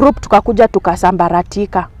 So hii group tukakuja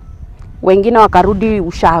tukasambaratika. wengine wakarudi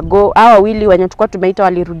ushago. Hao wawili wenye tulikuwa tumeita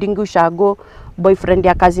walirudingi ushago. Boyfriend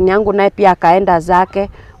ya kazini yangu naye pia akaenda zake.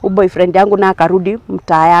 Boyfriend yangu na akarudi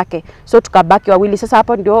mtaa yake. So tukabaki wawili. Sasa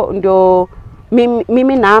hapo ndio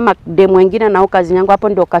mimi na ama demu wengine na kazini yangu, hapo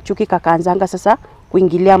ndio kachuki kakaanzanga sasa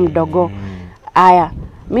kuingilia mdogo. Aya,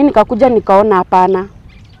 mimi nikakuja nikaona hapana,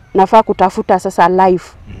 nafaa kutafuta sasa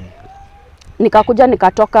life. Nikakuja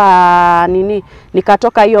nikatoka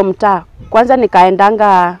hiyo mtaa. Kwanza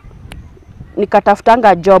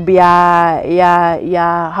nikatafutanga job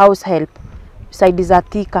ya house help side za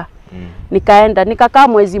Thika. Nikakaa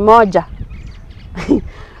mwezi moja.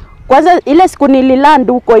 Kwanza ile siku nililand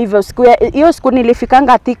huko hivyo, hiyo siku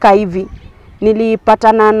nilifikanga Thika hivi,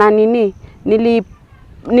 nilipatana na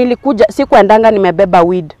nilikuja sikuendanga nimebeba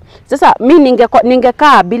weed. Sasa mimi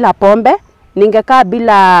ningekaa bila pombe, ningekaa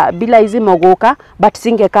bila hizi mogoka, but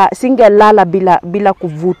singelala bila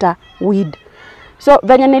kuvuta weed. So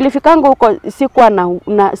venye nilifikanga huko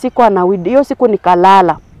sikuwa na weed. Hiyo siku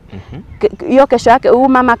nikalala. Hiyo kesho yake huyu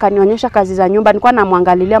mama akanionyesha kazi za nyumba. Nilikuwa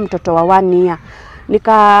namwangalilia mtoto wa 1 year.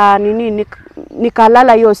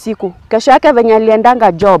 Nikalala hiyo siku. Kesho yake venye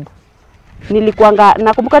aliendanga job,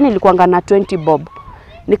 nakumbuka nilikuanga na 20 bob.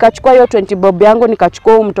 Nikachukua hiyo 20 bob yangu,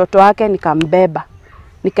 nikachukua mtoto wake nikambeba.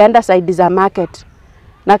 Nikaenda side za market.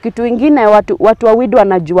 Na kitu kingine watu wa weed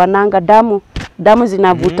wanajuananga, damu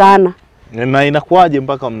zinavutana. Na inakuaje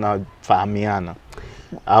mpaka mnafahamiana?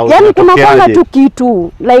 Yani kuna kwanga tu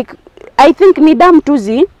kitu like I think ni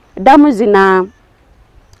damu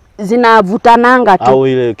zinavutananga tu. Au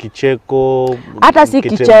ile kicheko, hata si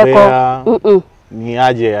kicheko. Ni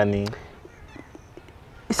aje yani?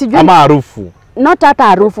 Sijui. Ama harufu. Not hata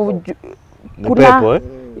harufu. Kuna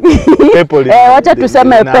pepo pepo wacha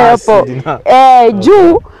tuseme pepo.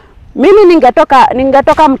 Juu mimi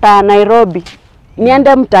ningetoka mtaa Nairobi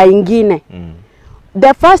niende mtaa ingine.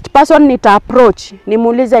 The first person nita approach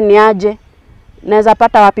nimuulize ni aje, naweza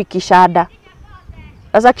pata wapi kishada.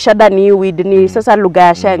 Sasa kishada ni weed, ni sasa lugha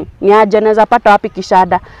ya Sheng. Ni aje naweza pata wapi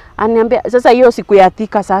kishada? Aniambia sasa hiyo siku ya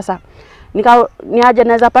Thika sasa. Ni aje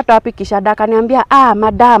naweza pata wapi kishada? Akaniambia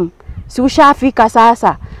madam, si ushafika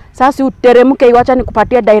sasa. Sasa uteremke, wacha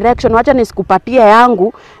nikupatie direction, wacha nisikupatie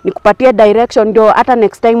yangu, nikupatie direction ndio hata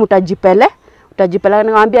next time utajipeleka.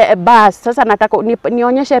 Nikamwambia bas sasa nataka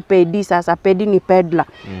nionyeshe pedi sasa. Pedi ni pedla.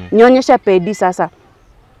 Nionyeshe pedi sasa.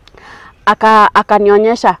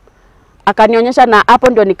 Akanionyesha na hapo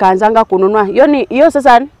ndio nikaanzanga kununua. Hiyo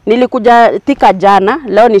sasa nilikuja Thika jana,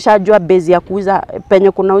 leo nishajua base ya kuuza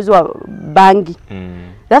penye kunauzwa bangi.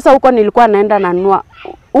 Sasa huko nilikuwa naenda nanunua.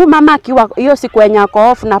 Mama akiwa hiyo siku yenye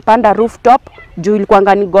ako off, napanda rooftop, juu ilikuwa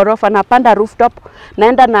ngani gorofa, napanda rooftop,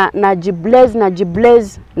 naenda na jiblaze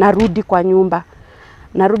narudi kwa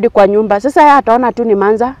nyumba. Sasa yeye ataona tu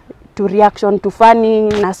nimeanza to reaction to funny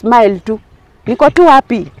na smile tu. Niko tu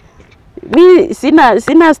happy. Mimi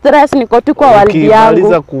sina stress, niko tu kwa walidi yangu.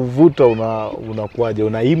 Ukimaliza kuvuta unakuaje?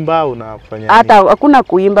 Unaimba, unafanya nini? Hata hakuna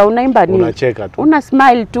kuimba, unaimba nini? Unacheka tu. Una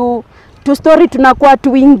smile tu. Tu story tunakuwa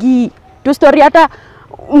tu wingi. Tu story hata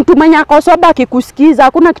mtu mwenye akosoba akikusikiza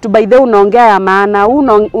hakuna kitu by the way unaongea ya maana.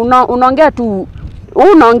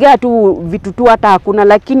 Unaongea tu vitu tu hata hakuna,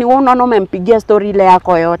 lakini wewe unaona umempigia story ile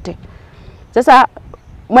yako yote. Sasa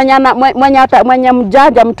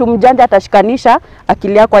mtu mjanja atashikanisha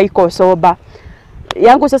akili yako iko soba.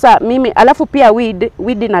 Yangu sasa mimi, alafu pia weed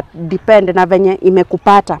na depend na venye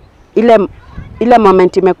imekupata. Ile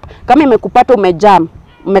moment kama imekupata umejam,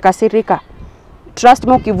 umekasirika. Trust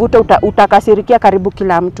me, ukivuta utakasirikia karibu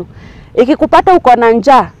kila mtu. Ikikupata uko na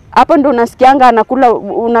njaa, hapo ndo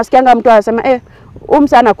unasikianga mtu anasema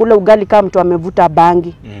umsa anakula ugali kama mtu amevuta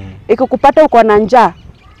bangi. Ikikupata uko na njaa,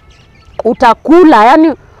 utakula,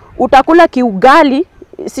 yani utakula kiugali.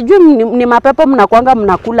 Sijui ni mapepo mnakuanga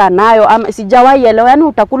mnakula nayo ama sijawahi elewa, yani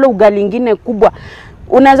utakula ugali ingine kubwa.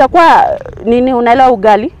 Unaweza kuwa unaelewa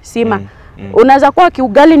ugali sima. Unaweza kuwa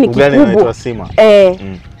kiugali ni kikubwa.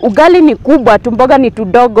 Ugali ni kubwa, tumboga ni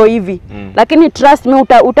tudogo hivi. Lakini trust me,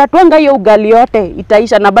 utatwanga hiyo ugali yote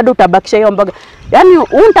itaisha na bado utabakisha hiyo mboga. Yani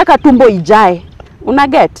unataka tumbo ijae. Una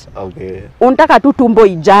get? Okay. Unataka tu tumbo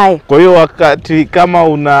ijae. Kwa hiyo wakati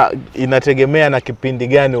kama inategemea na kipindi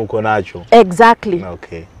gani uko nacho. Exactly.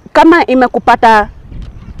 Okay. Kama imekupata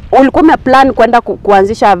ulikuwa umeplan kwenda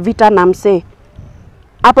kuanzisha vita na msee,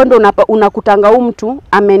 hapo ndo unakutanga mtu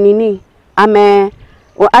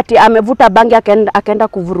amevuta bangi akaenda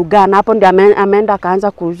kuvurugana. Hapo ndio ameenda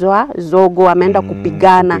akaanza kuzoa zogo, ameenda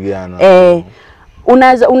kupigana.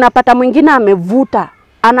 Unapata mwingine amevuta,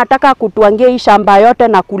 anataka kutuangia hii shamba yote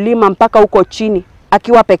na kulima mpaka huko chini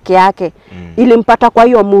akiwa peke yake. Ilimpata kwa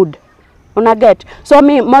hiyo mood. Una get? So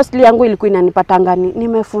mi mostly yangu ilikuwa inanipatanga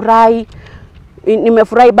nimefurahi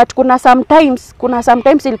but kuna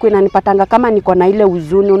sometimes ilikuwa inanipatanga kama niko na ile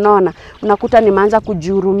huzuni, unaona? Unakuta nimeanza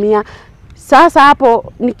kujihurumia. Sasa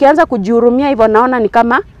hapo nikianza kujihurumia hivyo naona ni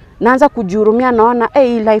kama naanza kujihurumia, naona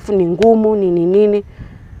hii life ni ngumu nini.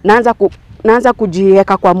 Naanza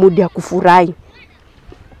kujiweka kwa mood ya kufurahi.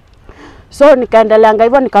 So nikaendeleanga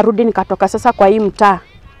hivyo, nikarudi nikatoka sasa kwa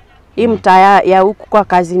hii mtaa ya huku kwa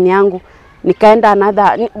kazini yangu. Nikaenda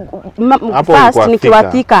another first nikiwa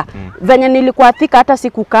Thika. Venye nilikuwa Thika hata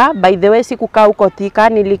sikukaa, by the way sikukaa huko Thika,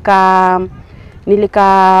 nilika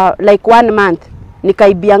like 1 month.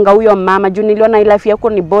 Nikaibianga huyo mama juu niliona ile life yako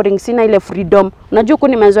ni boring, sina ile freedom. Unajua huko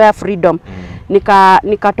nimezoea freedom.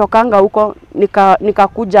 Nikatokanga huko,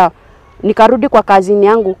 nikakuja nikarudi kwa kazini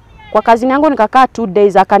yangu. Kwa kazini yangu nikakaa 2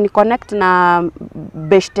 days, akaniconnect na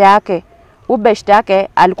beshte yake. Beshte yake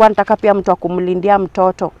alikuwa anataka pia mtu akumlindia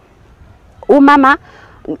mtoto. Mama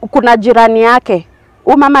kuna jirani yake.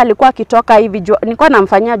 Mama alikuwa akitoka hivi, nilikuwa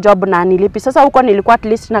namfanyia job na nilipi. Sasa huko nilikuwa at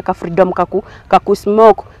least na ka freedom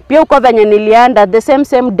kakusmoke. Pia huko venye nilienda the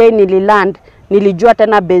same day nililand, nilijua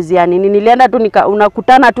tena base ya nini. Nilienda tu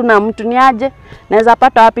unakutana tu na mtu, ni aje naweza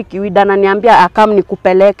pata wapi kiwida, na niambia akam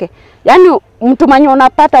nikupeleke. Yaani mtu mwenye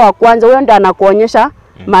unapata wa kwanza huyo ndiye anakuonyesha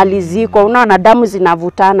mali ziko, unaona damu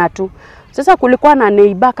zinavutana tu. Sasa kulikuwa na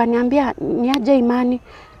neighbor akaniambia, ni aje Imani,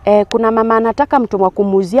 kuna mama anataka mtu wa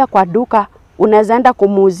kumuuzia kwa duka, unaweza enda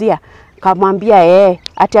kumuuzia? Kamwambia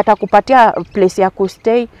ati atakupatia place ya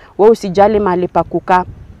kustay, wewe usijali mahali pa kukaa.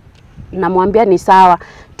 Namwambia ni sawa.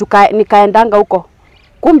 Nikaendanga huko.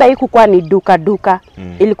 Kumbe haikuwa ni duka.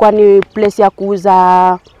 Ilikuwa ni place ya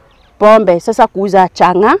kuuza pombe, sasa kuuza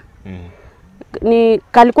changa.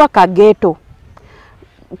 Kalikuwa kageto.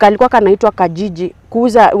 Kalikuwa kanaitwa Kajiji.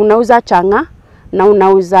 Unauza changa na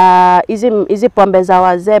unauza hizi pombe za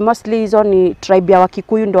wazee. Mostly hizo ni tribe ya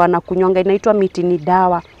Wakikuyu ndio wanakunywanga, inaitwa miti ni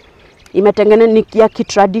dawa. Imetengenezwa ni ya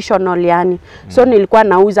kitraditional yani. So nilikuwa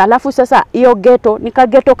nauza. Alafu sasa hiyo ghetto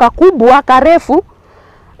nikageto kakubwa karefu.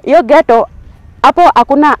 Hiyo ghetto hapo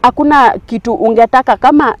hakuna kitu ungetaka,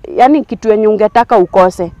 kama yani kitu yenye ungetaka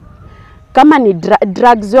ukose. Kama ni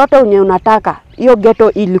drugs zote unataka, hiyo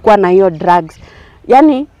ghetto ilikuwa na hiyo drugs.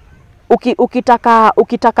 Yani ukitaka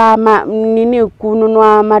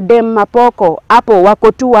kununua madem mapoko, hapo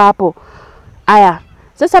wako tu hapo. Aya.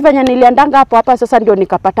 Sasa venye niliendanga hapo sasa ndio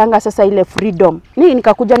nikapatanga sasa ile freedom.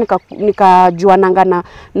 Nikakuja nikajuananga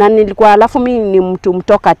na nilikuwa, alafu mimi ni mtu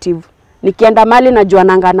mtalkative. Nikienda mali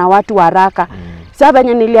najuananga na watu haraka. Sasa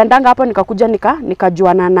venye niliendanga hapo nikakuja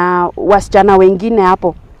nikajuana na wasichana wengine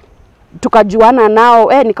hapo. Tukajuana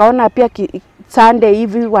nao, nikaona pia Sunday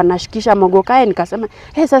hivi wanashikisha mogoka, nikasema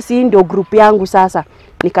sasa hii ndio group yangu sasa.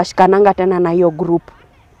 Nikashikananga tena na hiyo group.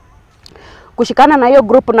 Kushikana na hiyo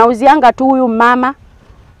group nauzianga tu huyu mama.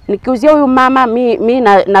 Nikiuzia huyu mama mi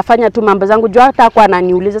nafanya tu mambo zangu, jua hata kwa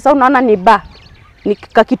ananiuliza sasa unaona ni ba ni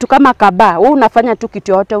kitu kama kaba, wewe unafanya tu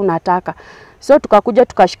kitu yote unataka. So tukakuja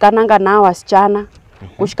tukashikananga na wasichana.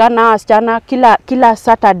 Kushikana na wasichana kila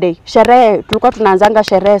Saturday. Sherehe tulikuwa tunaanzanga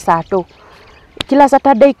sherehe saa 2. Kila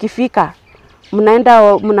Saturday ikifika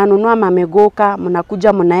mnaenda mnanunua mamegoka,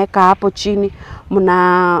 mnakuja mnaeka hapo chini,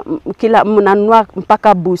 mnanunua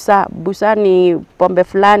mpaka busa. Busa ni pombe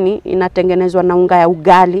fulani inatengenezwa na unga ya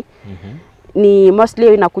ugali. Ni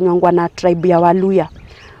mostly inakunywangwa na tribe ya Waluya.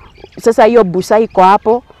 Sasa hiyo busa iko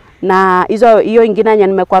hapo, na hiyo ingine yenye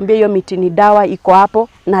nimekuambia hiyo miti ni dawa iko hapo,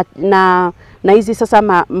 na hizi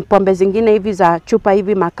sasa pombe zingine hivi za chupa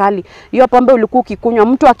hivi makali. Hiyo pombe ulikuwa ukikunywa,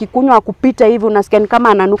 mtu akikunywa akupita hivi unasikia ni kama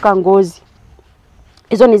ananuka ngozi.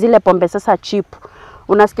 Hizo ni zile pombe sasa cheap.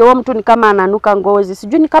 Unasikia huyo mtu ni kama ananuka ngozi.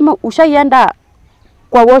 Sijui ni kama ushaienda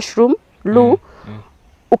kwa washroom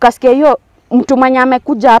ukasikia hiyo mtu mwenye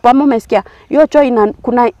amekuja hapa, ama umesikia hiyo choo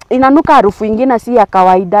inanuka harufu nyingine si ya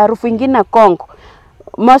kawaida, harufu nyingine kongo.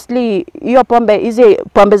 Mostly hiyo pombe, hizi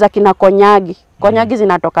pombe za kina konyagi. Konyagi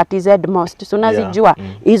zinatoka TZ most. So unazijua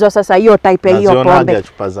hizo sasa hiyo type ya hiyo pombe.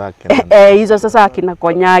 Hizo sasa kina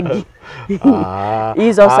konyagi.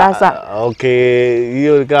 Hizo sasa. Okay,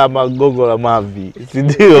 hiyo kama gogo la mavi. Si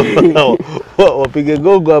ndio? Wapige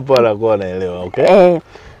gogo hapo anakuwa anaelewa, okay?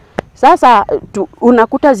 Sasa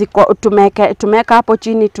unakuta tumeka hapo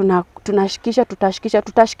chini,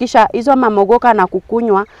 tutashikisha hizo mamogoka na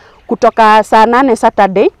kukunywa kutoka saa 8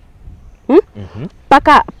 Saturday.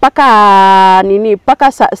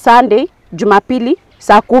 Paka Sunday Jumapili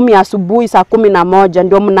saa 10 asubuhi, saa 11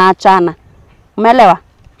 ndio mnaachana. Umeelewa?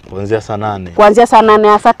 Kuanzia saa 8. Kuanzia saa 8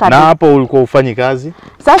 ya Saturday. Na hapo ulikuwa ufanyi kazi?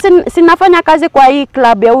 Sasa sinafanya kazi kwa hii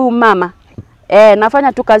club ya huyu mama.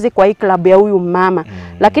 nafanya tu kazi kwa hii club ya huyu mama.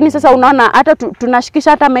 Lakini sasa unaona hata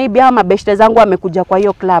tunashikisha hata maybe hao mabeshte zangu wamekuja kwa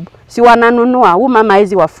hiyo club. Si wananunua, huyu mama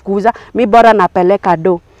hizi wafukuza, mi bora napeleka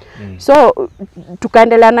do. So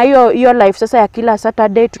tukaendelea na hiyo life sasa ya kila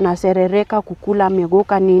Saturday tunaserereka kukula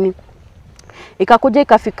miguka nini. Ikakuja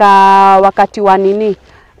ikafika wakati wa nini,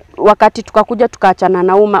 wakati tukakuja tukaachana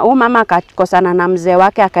na mama akakosana na mzee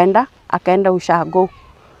wake akaenda ushago.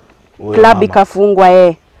 Club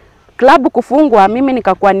ikafungwa Club kufungwa, mimi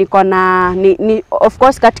nikakuwa niko na of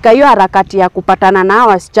course katika hiyo harakati ya kupatana na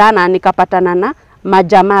wasichana nikapatana na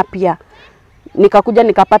majamaa pia. Nikakuja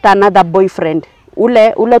nikapata another boyfriend.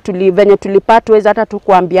 Ule venye tulipatweza hata tu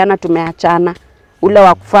kuambiana tumeachana. Ule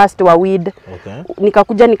wa first wa weed.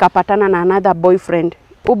 Nikakuja nikapatana na another boyfriend.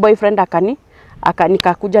 Boyfriend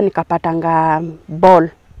nikakuja nikapatanga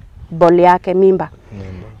ball yake mimba.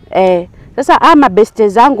 Sasa ama beste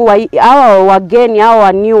zangu hao wageni hao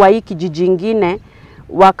wa new wa hii kijiji kingine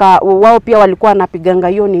wao pia walikuwa wanapiganga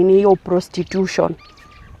hiyo prostitution.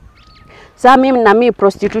 Sasa mimi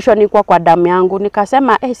prostitution iko kwa damu yangu.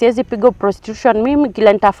 Nikasema siwezi piga prostitution, mimi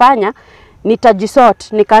kile nitafanya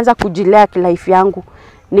nitajisort. Nikaanza kujilea life yangu.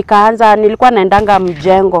 Nilikuwa naendanga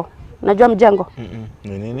mjengo. Unajua mjengo?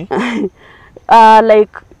 Ni nini?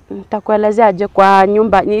 Like nitakuelezea aje kwa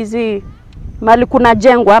nyumba hizi mali kuna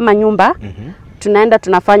jengo ama nyumba. Tunaenda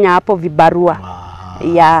tunafanya hapo vibarua.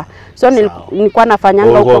 So nilikuwa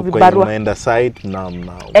nafanyanga huko vibarua. Unaenda site na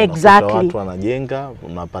exactly. Watu wanajenga,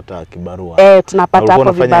 unapata kibarua. Tunapata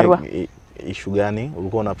hapo vibarua. Issue gani?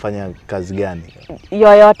 Ulikuwa unafanya kazi gani?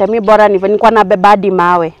 Yoyote, mi bora nilikuwa nabeba hadi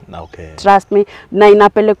mawe. Trust me. Na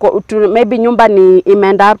inapelekwa maybe nyumba ni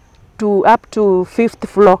imeenda up to 5th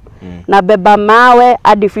floor. Na beba mawe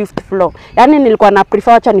hadi 5th floor. Yaani nilikuwa na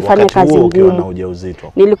prefer acha nifanye kazi ngumu.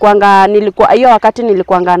 Nilikuwa hiyo wakati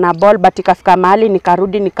nilikuanga na ball but ikafika mahali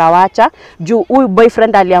nikarudi nikawacha juu huyu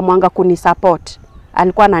boyfriend aliamwanga kunisupport.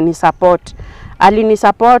 Alikuwa ananisupport.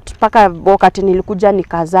 Alinisupport paka wakati nilikuja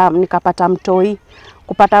nikazaa nikapata mtoi.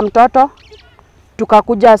 Kupata mtoto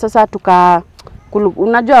tukakuja sasa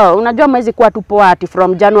unajua mwezi kuwa tupo ati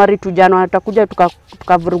from January to January tutakuja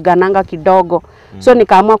tukavurugananga kidogo. So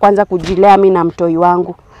nikaamua kwanza kujilea mimi na mtoi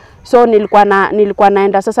wangu. So nilikuwa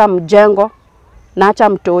naenda sasa mjengo, naacha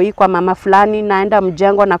mtoi kwa mama fulani, naenda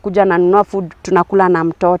mjengo nakuja nanunua food tunakula na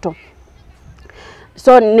mtoto.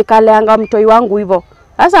 So nikaleanga mtoi wangu hivyo.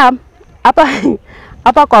 Sasa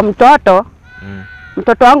hapa kwa mtoto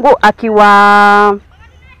wangu akiwa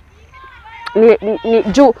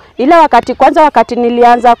juu ile wakati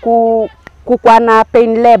nilianza kukua na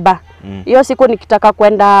pain labor. Hiyo siku nikitaka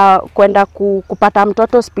kwenda kupata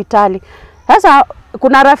mtoto hospitali. Sasa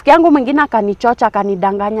kuna rafiki yangu mwingine akanichocha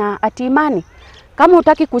akanidanganya ati Imani, kama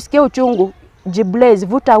hutaki kusikia uchungu jiblaze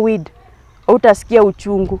vuta weed utasikia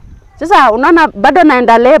uchungu. Sasa unaona bado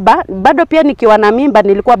naenda labor, bado pia nikiwa na mimba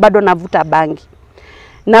nilikuwa bado navuta bangi.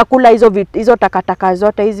 Na kula hizo takataka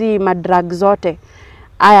zote, hizi madrug zote.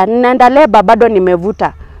 Aya, ninaenda labor bado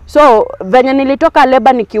nimevuta. So venye nilitoka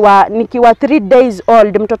labor nikiwa 3 days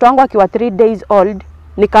old, mtoto wangu akiwa 3 days old,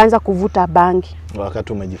 nikaanza kuvuta bangi.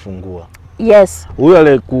 Wakati umejifungua? Yes.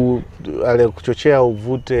 Huyo alikuchochea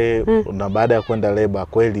uvute na baada ya kwenda labor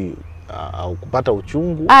kweli au kupata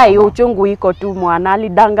uchungu? Uchungu iko tu mwana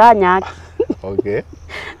alidanganya.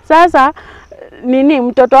 Sasa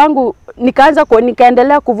mtoto wangu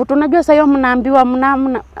nikaendelea kuvuta. Unajua sasa hiyo mnaambiwa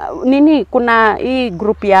kuna hii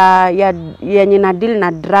group yenye na deal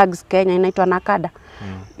na drugs Kenya inaitwa NACADA.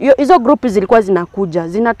 Hizo group zilikuwa zinakuja,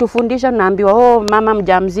 zinatufundisha, naambiwa mama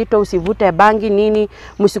mjamzito usivute bangi nini,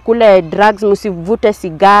 msikule drugs, msivute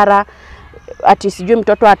sigara, ati sijui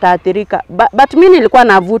mtoto ataathirika. But mimi nilikuwa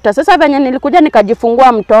navuta. Sasa venye nilikuja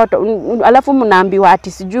nikajifungua mtoto, alafu mnaambiwa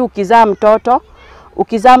ati sijui ukizaa mtoto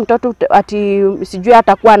ati sijui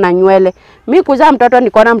atakuwa na nywele. Mimi kuzaa mtoto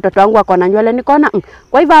nikaona mtoto wangu ako na nywele, nikaona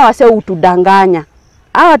kwa hivyo hawase utudanganya.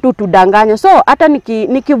 Hawa tu tudanganya. So hata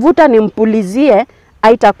nikivuta nimpulizie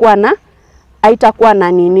haitakuwa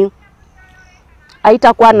na nini?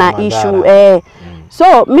 Haitakuwa na issue.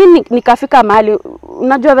 So mimi nikafika mahali,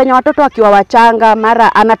 unajua venye watoto wakiwa wachanga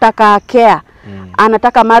mara anataka care.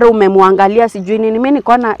 Anataka mara umemwangalia sijui nini. Mimi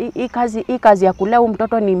nikaona hii kazi ya kulea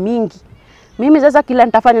mtoto ni mingi. Mimi sasa kila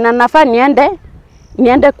nitafanya na nafaa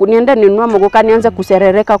niende ninunua mogoka nianze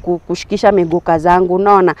kuserereka kushikisha miguka zangu,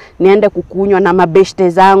 unaona, niende kukunywa na mabeshte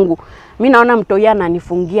zangu. Mimi naona mtoi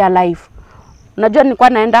ananifungia life. Unajua nilikuwa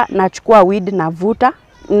naenda nachukua weed navuta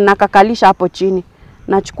nakakalisha hapo chini.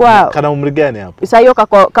 Nachukua kana umri gani hapo? Sasa hiyo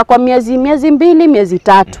kwa miezi 2 miezi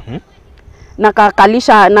 3.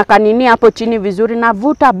 Nakakalisha na kanini hapo chini vizuri,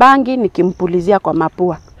 navuta bangi nikimpulizia kwa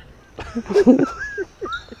mapua.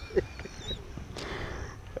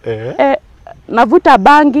 navuta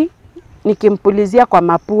bangi nikimpulizia kwa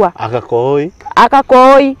mapua.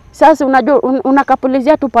 Akakohoi. Sasa unajua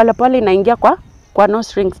unakapulizia tu pole pole inaingia kwa no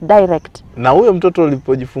strings direct. Na huyo mtoto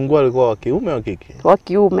ulipojifungua alikuwa wa kiume au kike? Wa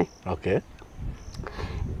kiume. Okay.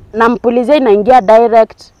 Nampulizia inaingia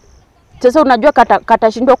direct. Sasa unajua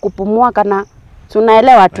katashindwa kupumua si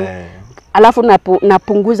unaelewa tu. Alafu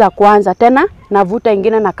napunguza kwanza tena navuta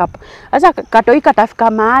ingine na kapu. Sasa katoi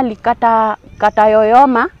katafika mahali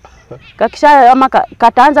katayoyoma. Kakishayoyoma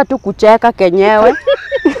kataanza tu kucheka kenyewe.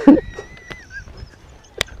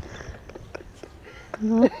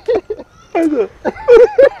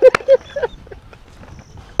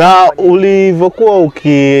 Na ulivyokuwa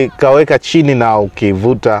ukikaweka chini na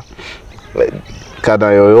ukivuta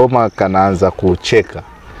kanayoyoma kanaanza kucheka.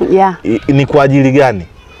 Ni kwa ajili gani?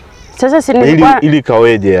 Sasa si nilikuwa ili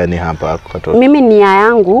kaweje yani hapa katoto? Mimi nia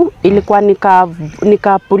yangu ilikuwa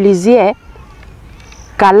nikapulizie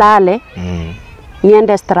kalale.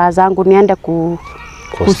 Niende stra zangu, niende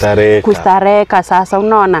kustareka sasa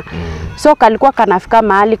unaona. So kalikuwa kanafika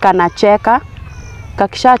mahali kanacheka.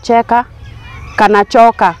 Kakisha cheka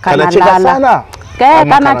kanachoka, kanalala.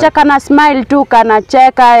 Kanacheka na smile tu,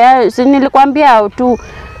 kanacheka. Si nilikwambia tu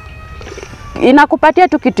inakupatia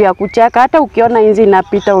tu kitu ya kucheka, hata ukiona inzi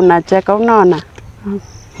inapita unacheka unaona.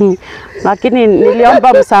 Lakini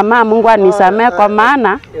niliomba msamaha, Mungu anisamee kwa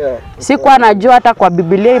maana sikuwa najua hata kwa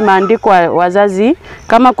Biblia imeandikwa wazazi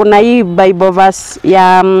kama kuna hii Bible verse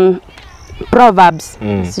ya Proverbs.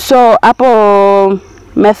 So hapo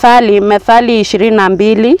Methali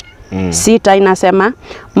 22:6 inasema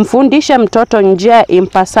mfundishe mtoto njia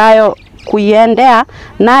impasayo kuiendea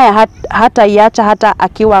naye hata iacha hata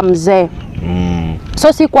akiwa mzee.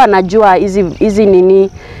 So sikuwa najua hizi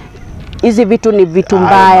nini, hizi vitu ni vitu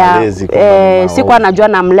mbaya. Sikuwa najua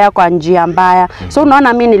namlea kwa njia mbaya. So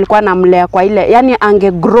unaona mimi nilikuwa namlea kwa ile yani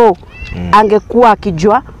angegrow, angekuwa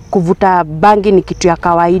akijua kuvuta bangi ni kitu ya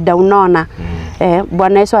kawaida unaona.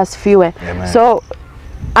 Bwana Yesu asifiwe. So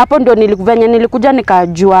hapo ndio nilikuja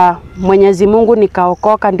nikajua Mwenyezi Mungu,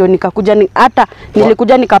 nikaokoka, ndio nikakuja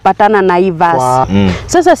nilikuja nikapatana na hii verse.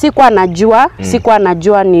 Sasa sikuwa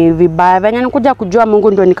najua ni vibaya. Venye nilikuja kujua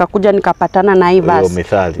Mungu ndio nikakuja nikapatana na hii verse.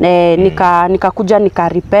 Nikakuja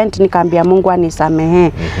nikarepent, nikaambia Mungu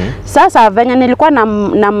anisamehe. Sasa venye nilikuwa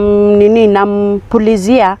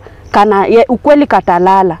nampulizia ukweli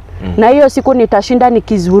katalala. Na hiyo siku nitashinda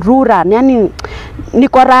nikizurura, yani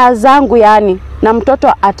niko raha zangu yani, na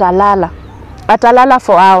mtoto atalala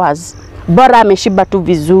for hours. Bora ameshiba tu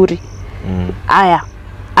vizuri. Aya.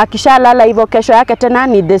 Akishalala hivyo kesho yake tena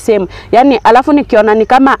ni the same. Yani alafu nikiona ni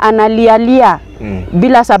kama analialia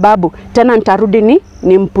bila sababu, tena nitarudi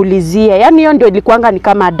nimpulizie. Yani hiyo ndio ilikuanga ni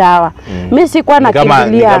kama dawa. Mimi sikuwa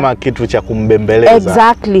nakimbilia kama kitu cha kumbembeleza.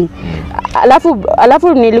 Exactly.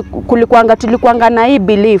 Alafu tulikuanga na hii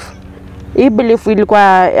belief. Hii belief ilikuwa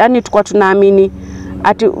yani tulikuwa tunaamini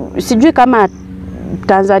ati sijui kama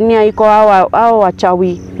Tanzania iko hao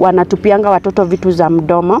wachawi wanatupianga watoto vitu za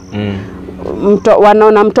mdomo.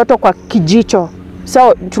 Wanaona mtoto kwa kijicho.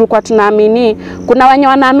 So tulikuwa tunaamini, kuna wenye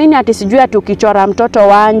wanaamini ati sijui ati ukichora mtoto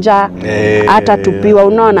wanja hata tupiwa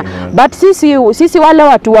unaona. But sisi wale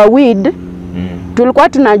watu wa weed tulikuwa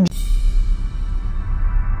tunajua